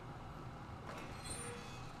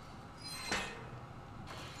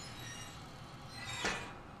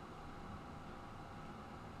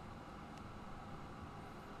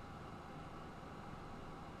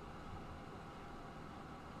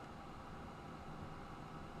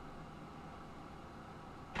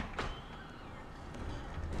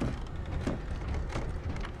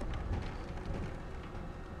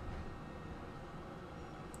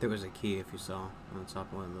 There was a key, if you saw, on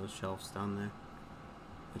top of one of those shelves down there,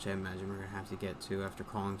 which I imagine we're gonna have to get to after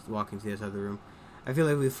walking to the other side of the room. I feel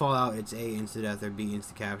like with Fallout, it's A, insta-death, or B,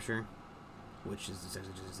 insta-capture. Which is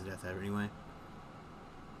essentially just insta-death anyway.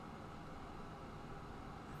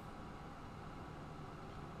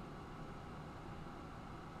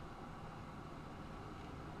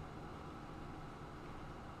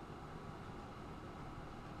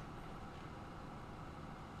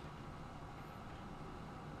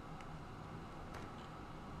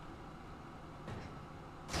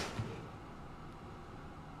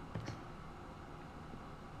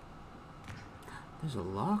 There's a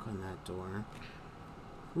lock on that door.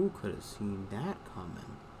 Who could have seen that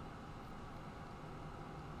coming?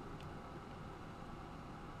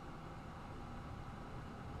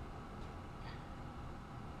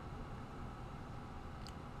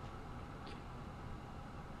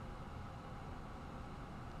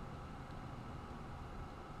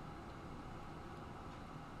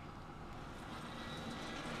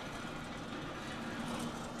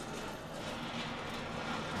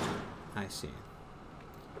 I see.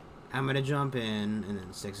 I'm gonna jump in, and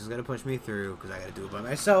then Six is gonna push me through, because I gotta do it by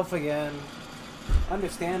myself again.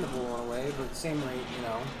 Understandable in a way, but same rate, you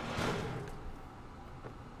know.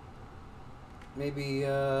 Maybe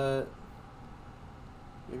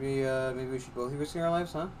we should both be risking our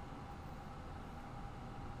lives, huh?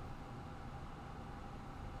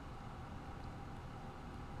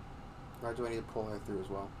 Or do I need to pull her through as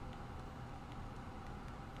well?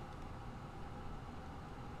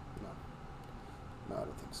 No, I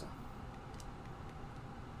don't think so.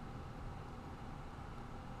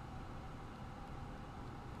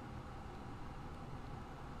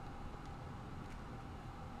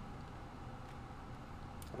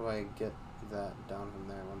 How do I get that down from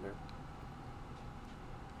there, I wonder?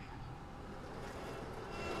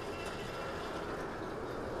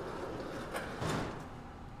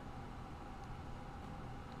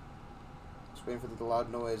 Just waiting for the loud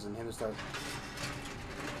noise and him to start.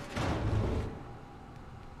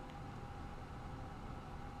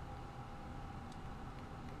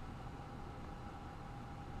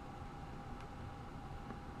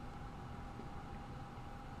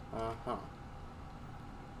 Uh-huh.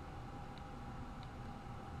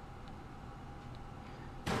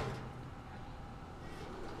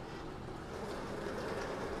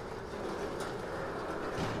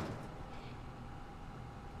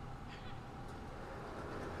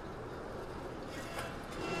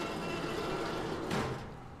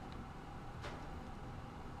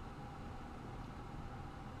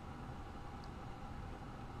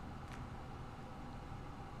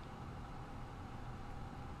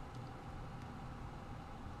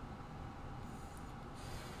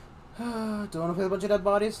 Don't want to play a bunch of dead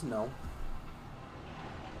bodies? No.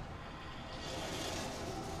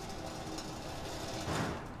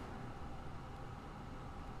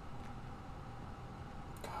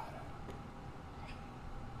 God.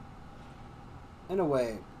 In a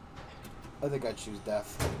way, I think I'd choose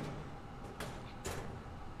death.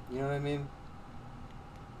 You know what I mean?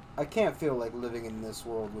 I can't feel like living in this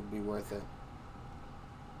world would be worth it.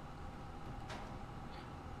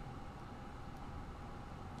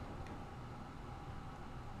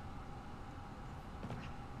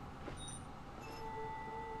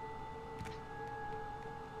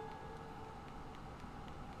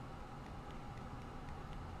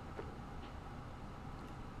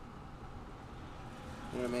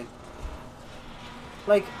 You know what I mean?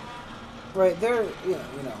 Like, right there, you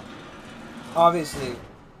know, obviously,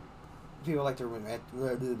 people like to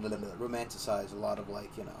romanticize a lot of,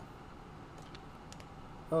 like, you know,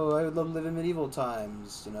 oh, I would love to live in medieval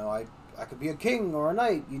times, you know, I could be a king or a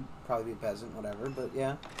knight, you'd probably be a peasant, whatever, but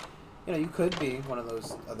yeah, you know, you could be one of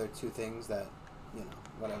those other two things that, you know,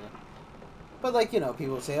 whatever. But, like, you know,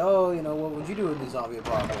 people say, oh, you know, what would you do in the zombie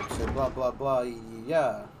apocalypse, or blah, blah, blah,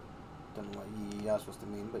 yeah. Don't know what yeah is supposed to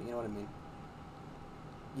mean, but you know what I mean.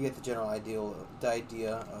 You get the general idea of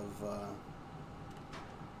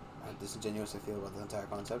how disingenuous I feel about the entire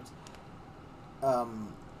concept. What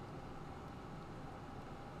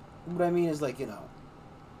I mean is, like, you know,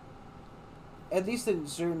 at least in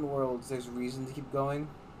certain worlds, there's reason to keep going,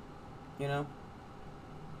 you know?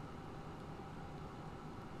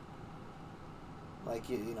 Like,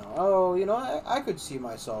 you know, oh, you know, I could see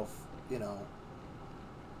myself, you know,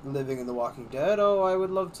 living in The Walking Dead. Oh, I would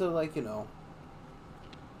love to, like, you know,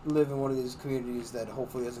 live in one of these communities that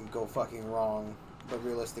hopefully doesn't go fucking wrong, but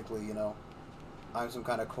realistically, you know, I'm some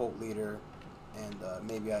kind of cult leader, and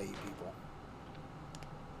maybe I eat people.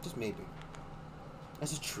 Just maybe.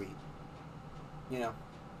 That's a treat. You know?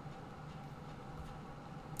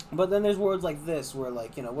 But then there's words like this where,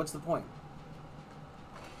 like, you know, what's the point?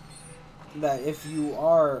 That if you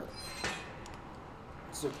are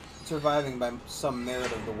surviving by some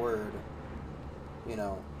merit of the word, you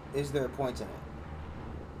know, is there a point in it?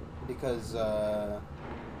 Because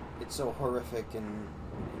it's so horrific and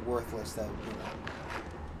worthless that, you know.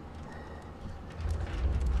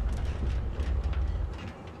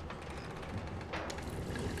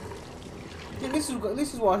 At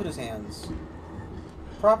least he's washing his hands.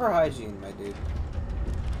 Proper hygiene, my dude.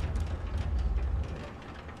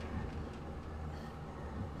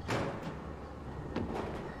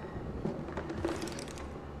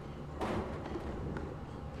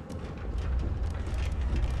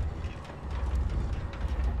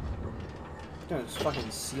 His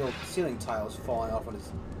fucking ceiling tiles falling off on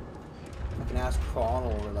his fucking ass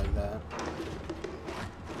crawling over like that.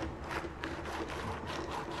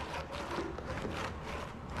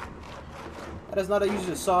 That is not a use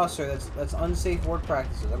of saucer. That's unsafe work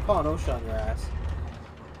practices. I'm calling OSHA on your ass.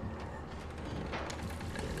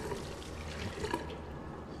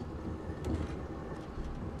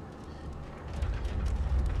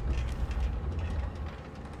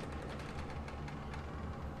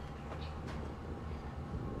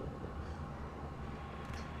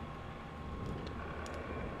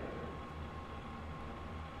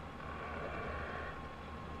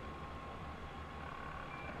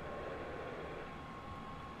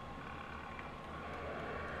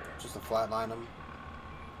 Just to flatline him.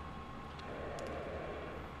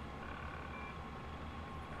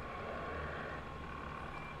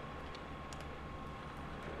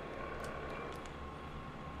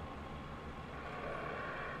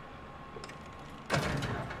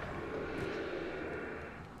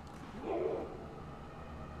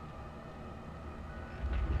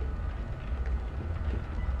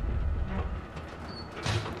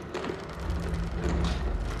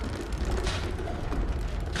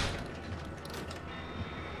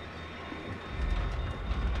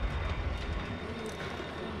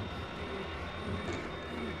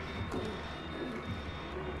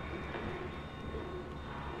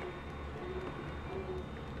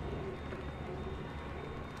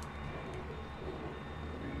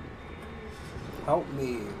 Help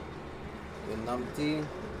me, the numpty.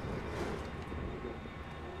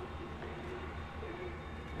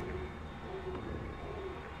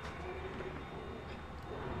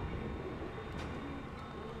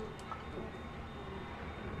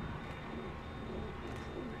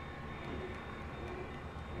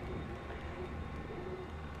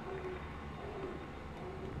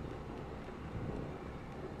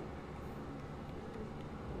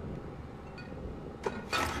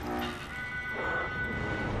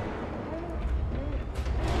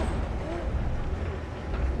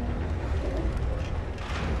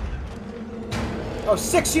 Oh,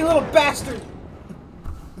 6, you little bastard!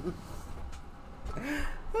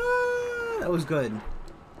 That was good.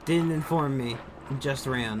 Didn't inform me. Just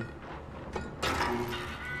ran.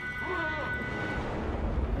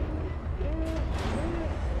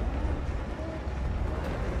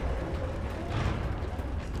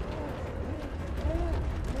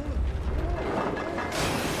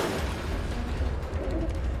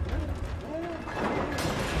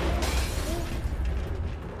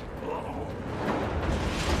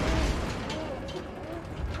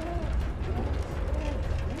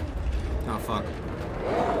 Oh, fuck.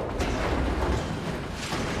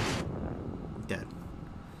 Dead.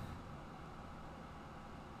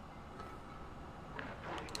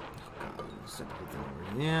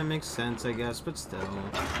 Yeah, makes sense, I guess, but still.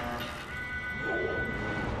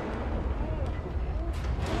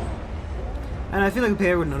 And I feel like the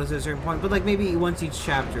player would notice at a certain point, but like maybe once each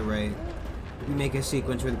chapter, right? You make a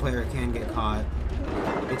sequence where the player can get caught.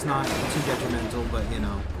 It's not too detrimental, but you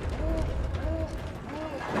know.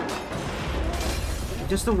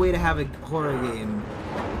 Just a way to have a horror game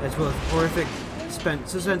that's both horrific,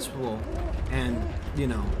 suspenseful, and, you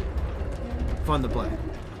know, fun to play.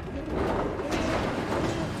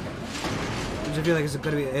 Which I feel like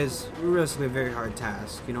is realistically a very hard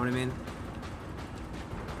task, you know what I mean?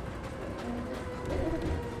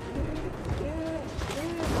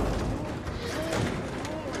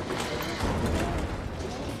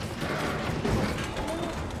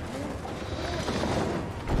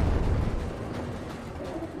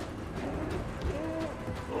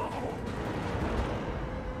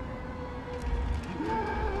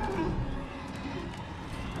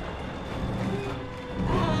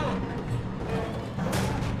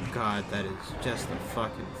 God, that is just a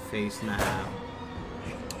fucking face and a half.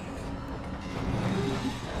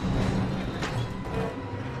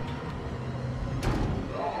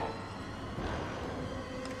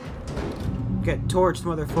 Get torched,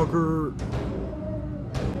 motherfucker!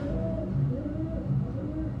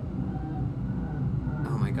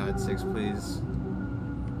 Oh my god, Dead 6, please.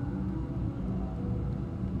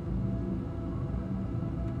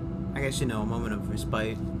 I guess, you know, a moment of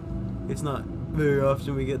respite. It's not very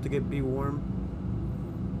often we get to be warm.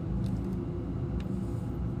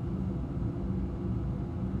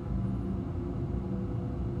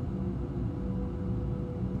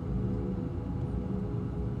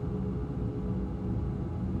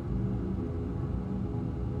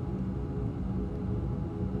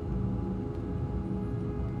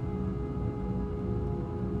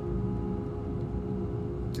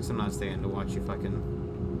 Guess I'm not staying to watch you fucking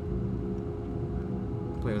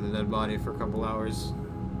play with a dead body for a couple hours.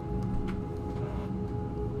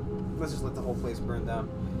 Let's just let the whole place burn down.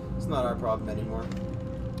 It's not our problem anymore.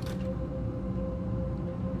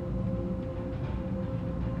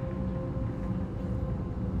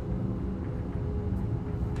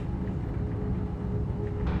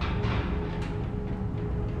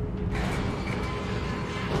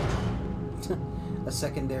 A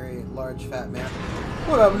secondary large fat man.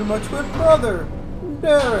 What happened to my twin brother?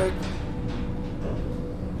 Derek!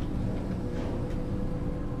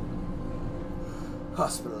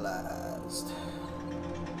 Hospitalized.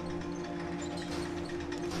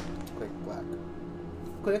 Click clack.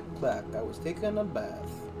 Click clack. I was taking a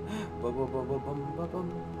bath. Bum bum bum bum bum bum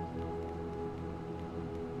bum.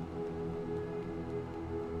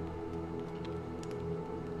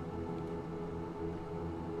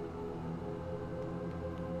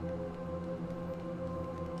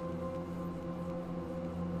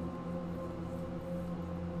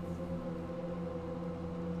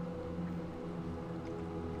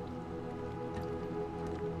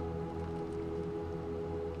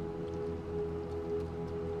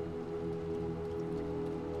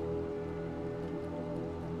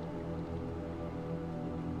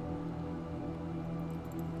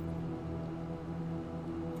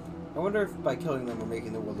 I wonder if by killing them we're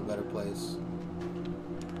making the world a better place.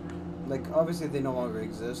 Like, obviously they no longer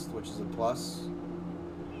exist, which is a plus.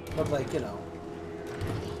 But, like, you know.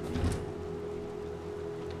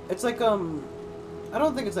 It's like, I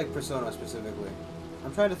don't think it's like Persona specifically.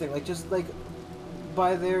 I'm trying to think, like, just, like,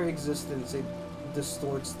 by their existence, it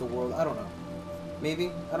distorts the world. I don't know.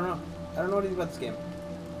 Maybe? I don't know. I don't know anything about this game.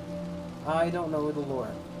 I don't know the lore.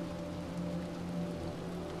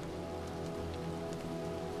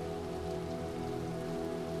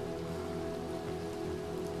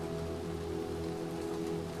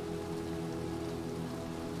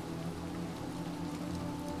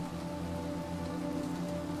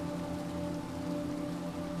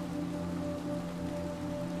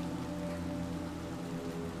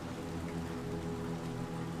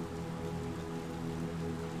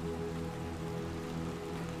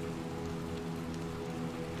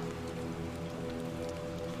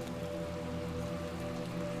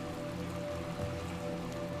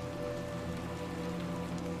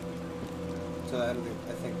 So I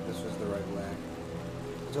think this was the right way.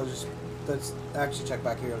 So let's actually check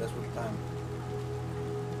back here. Let's put the time.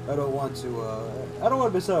 I don't want to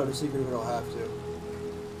miss out on a secret if I don't have to.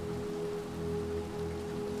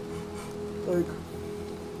 Like,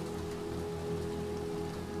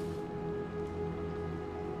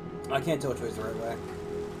 I can't tell which way is the right way.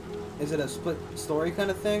 Is it a split story kind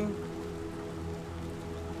of thing?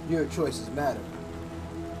 Your choices matter.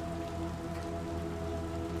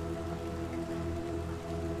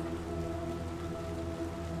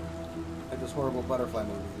 Those horrible butterfly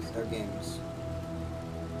movies, or games.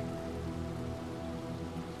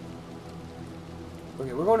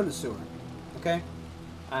 Okay, we're going to the sewer. Okay?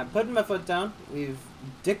 I'm putting my foot down. We've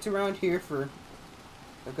dicked around here for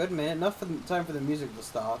a good minute. Enough for time for the music to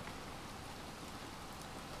stop.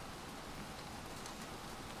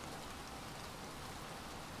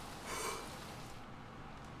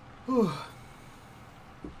 Whew.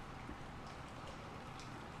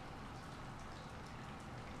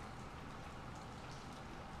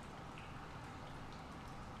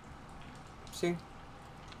 See?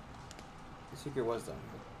 The secret was down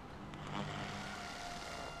here.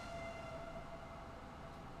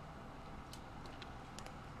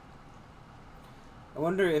 I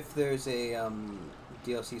wonder if there's a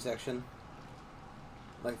DLC section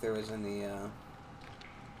like there was in the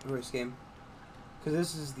first game, because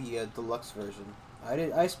this is the deluxe version.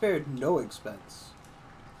 I spared no expense.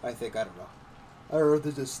 I think, I don't know. I don't know if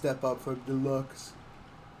there's a step up from deluxe.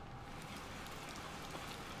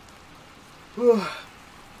 But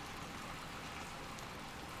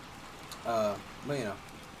you know,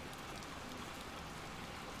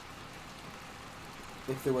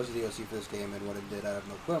 if there was a DLC for this game and what it did, I have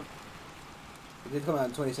no clue. It did come out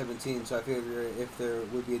in 2017, so I figure if there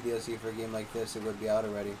would be a DLC for a game like this, it would be out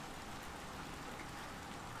already.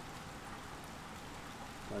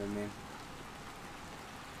 what I mean.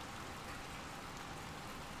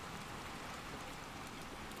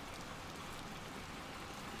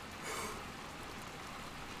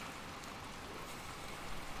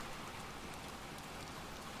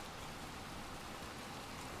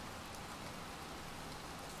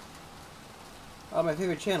 Oh, my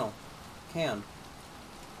favorite channel. Cam.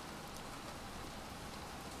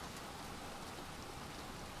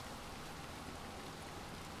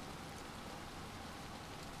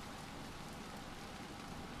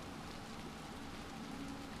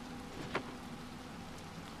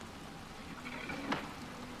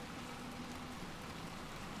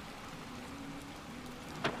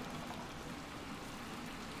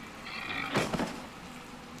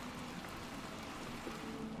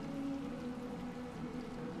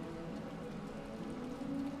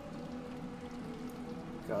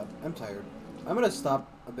 God, I'm tired. I'm gonna stop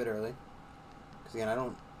a bit early. Because again,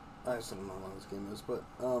 I still don't know how long this game is, but,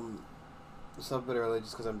 I'll stop a bit early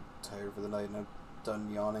just because I'm tired for the night and I'm done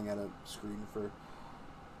yawning at a screen for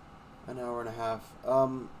an hour and a half.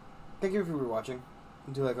 Thank you for watching.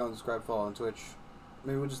 Do like, subscribe, follow on Twitch.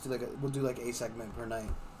 Maybe we'll just do like a segment per night.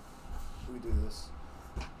 We do this.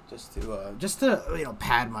 Just to you know,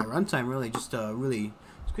 pad my runtime, really, just to really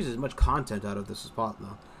squeeze as much content out of this as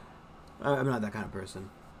possible. I'm not that kind of person,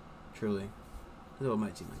 truly. Though it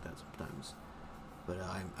might seem like that sometimes. But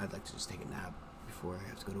I'd like to just take a nap before I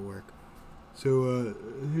have to go to work. So,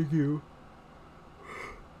 thank you.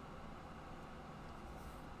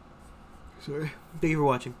 Sorry. Thank you for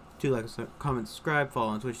watching. Do like, comment, subscribe, follow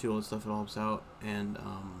on Twitch, do all that stuff. It all helps out. And,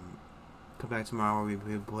 come back tomorrow where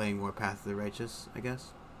we'll be playing more Path of the Righteous, I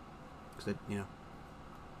guess. Because, you know.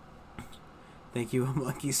 Thank you,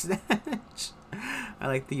 Monkey Snatch. I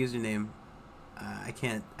like the username. I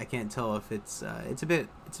can't tell if it's a bit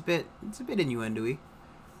innuendo-y.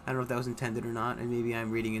 I don't know if that was intended or not, and maybe I'm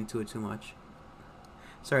reading into it too much.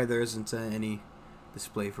 Sorry, there isn't any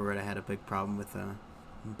display for it. I had a big problem with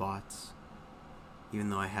bots, even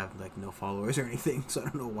though I have like no followers or anything, so I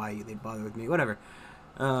don't know why they'd bother with me. Whatever.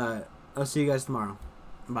 I'll see you guys tomorrow.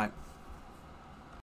 Bye.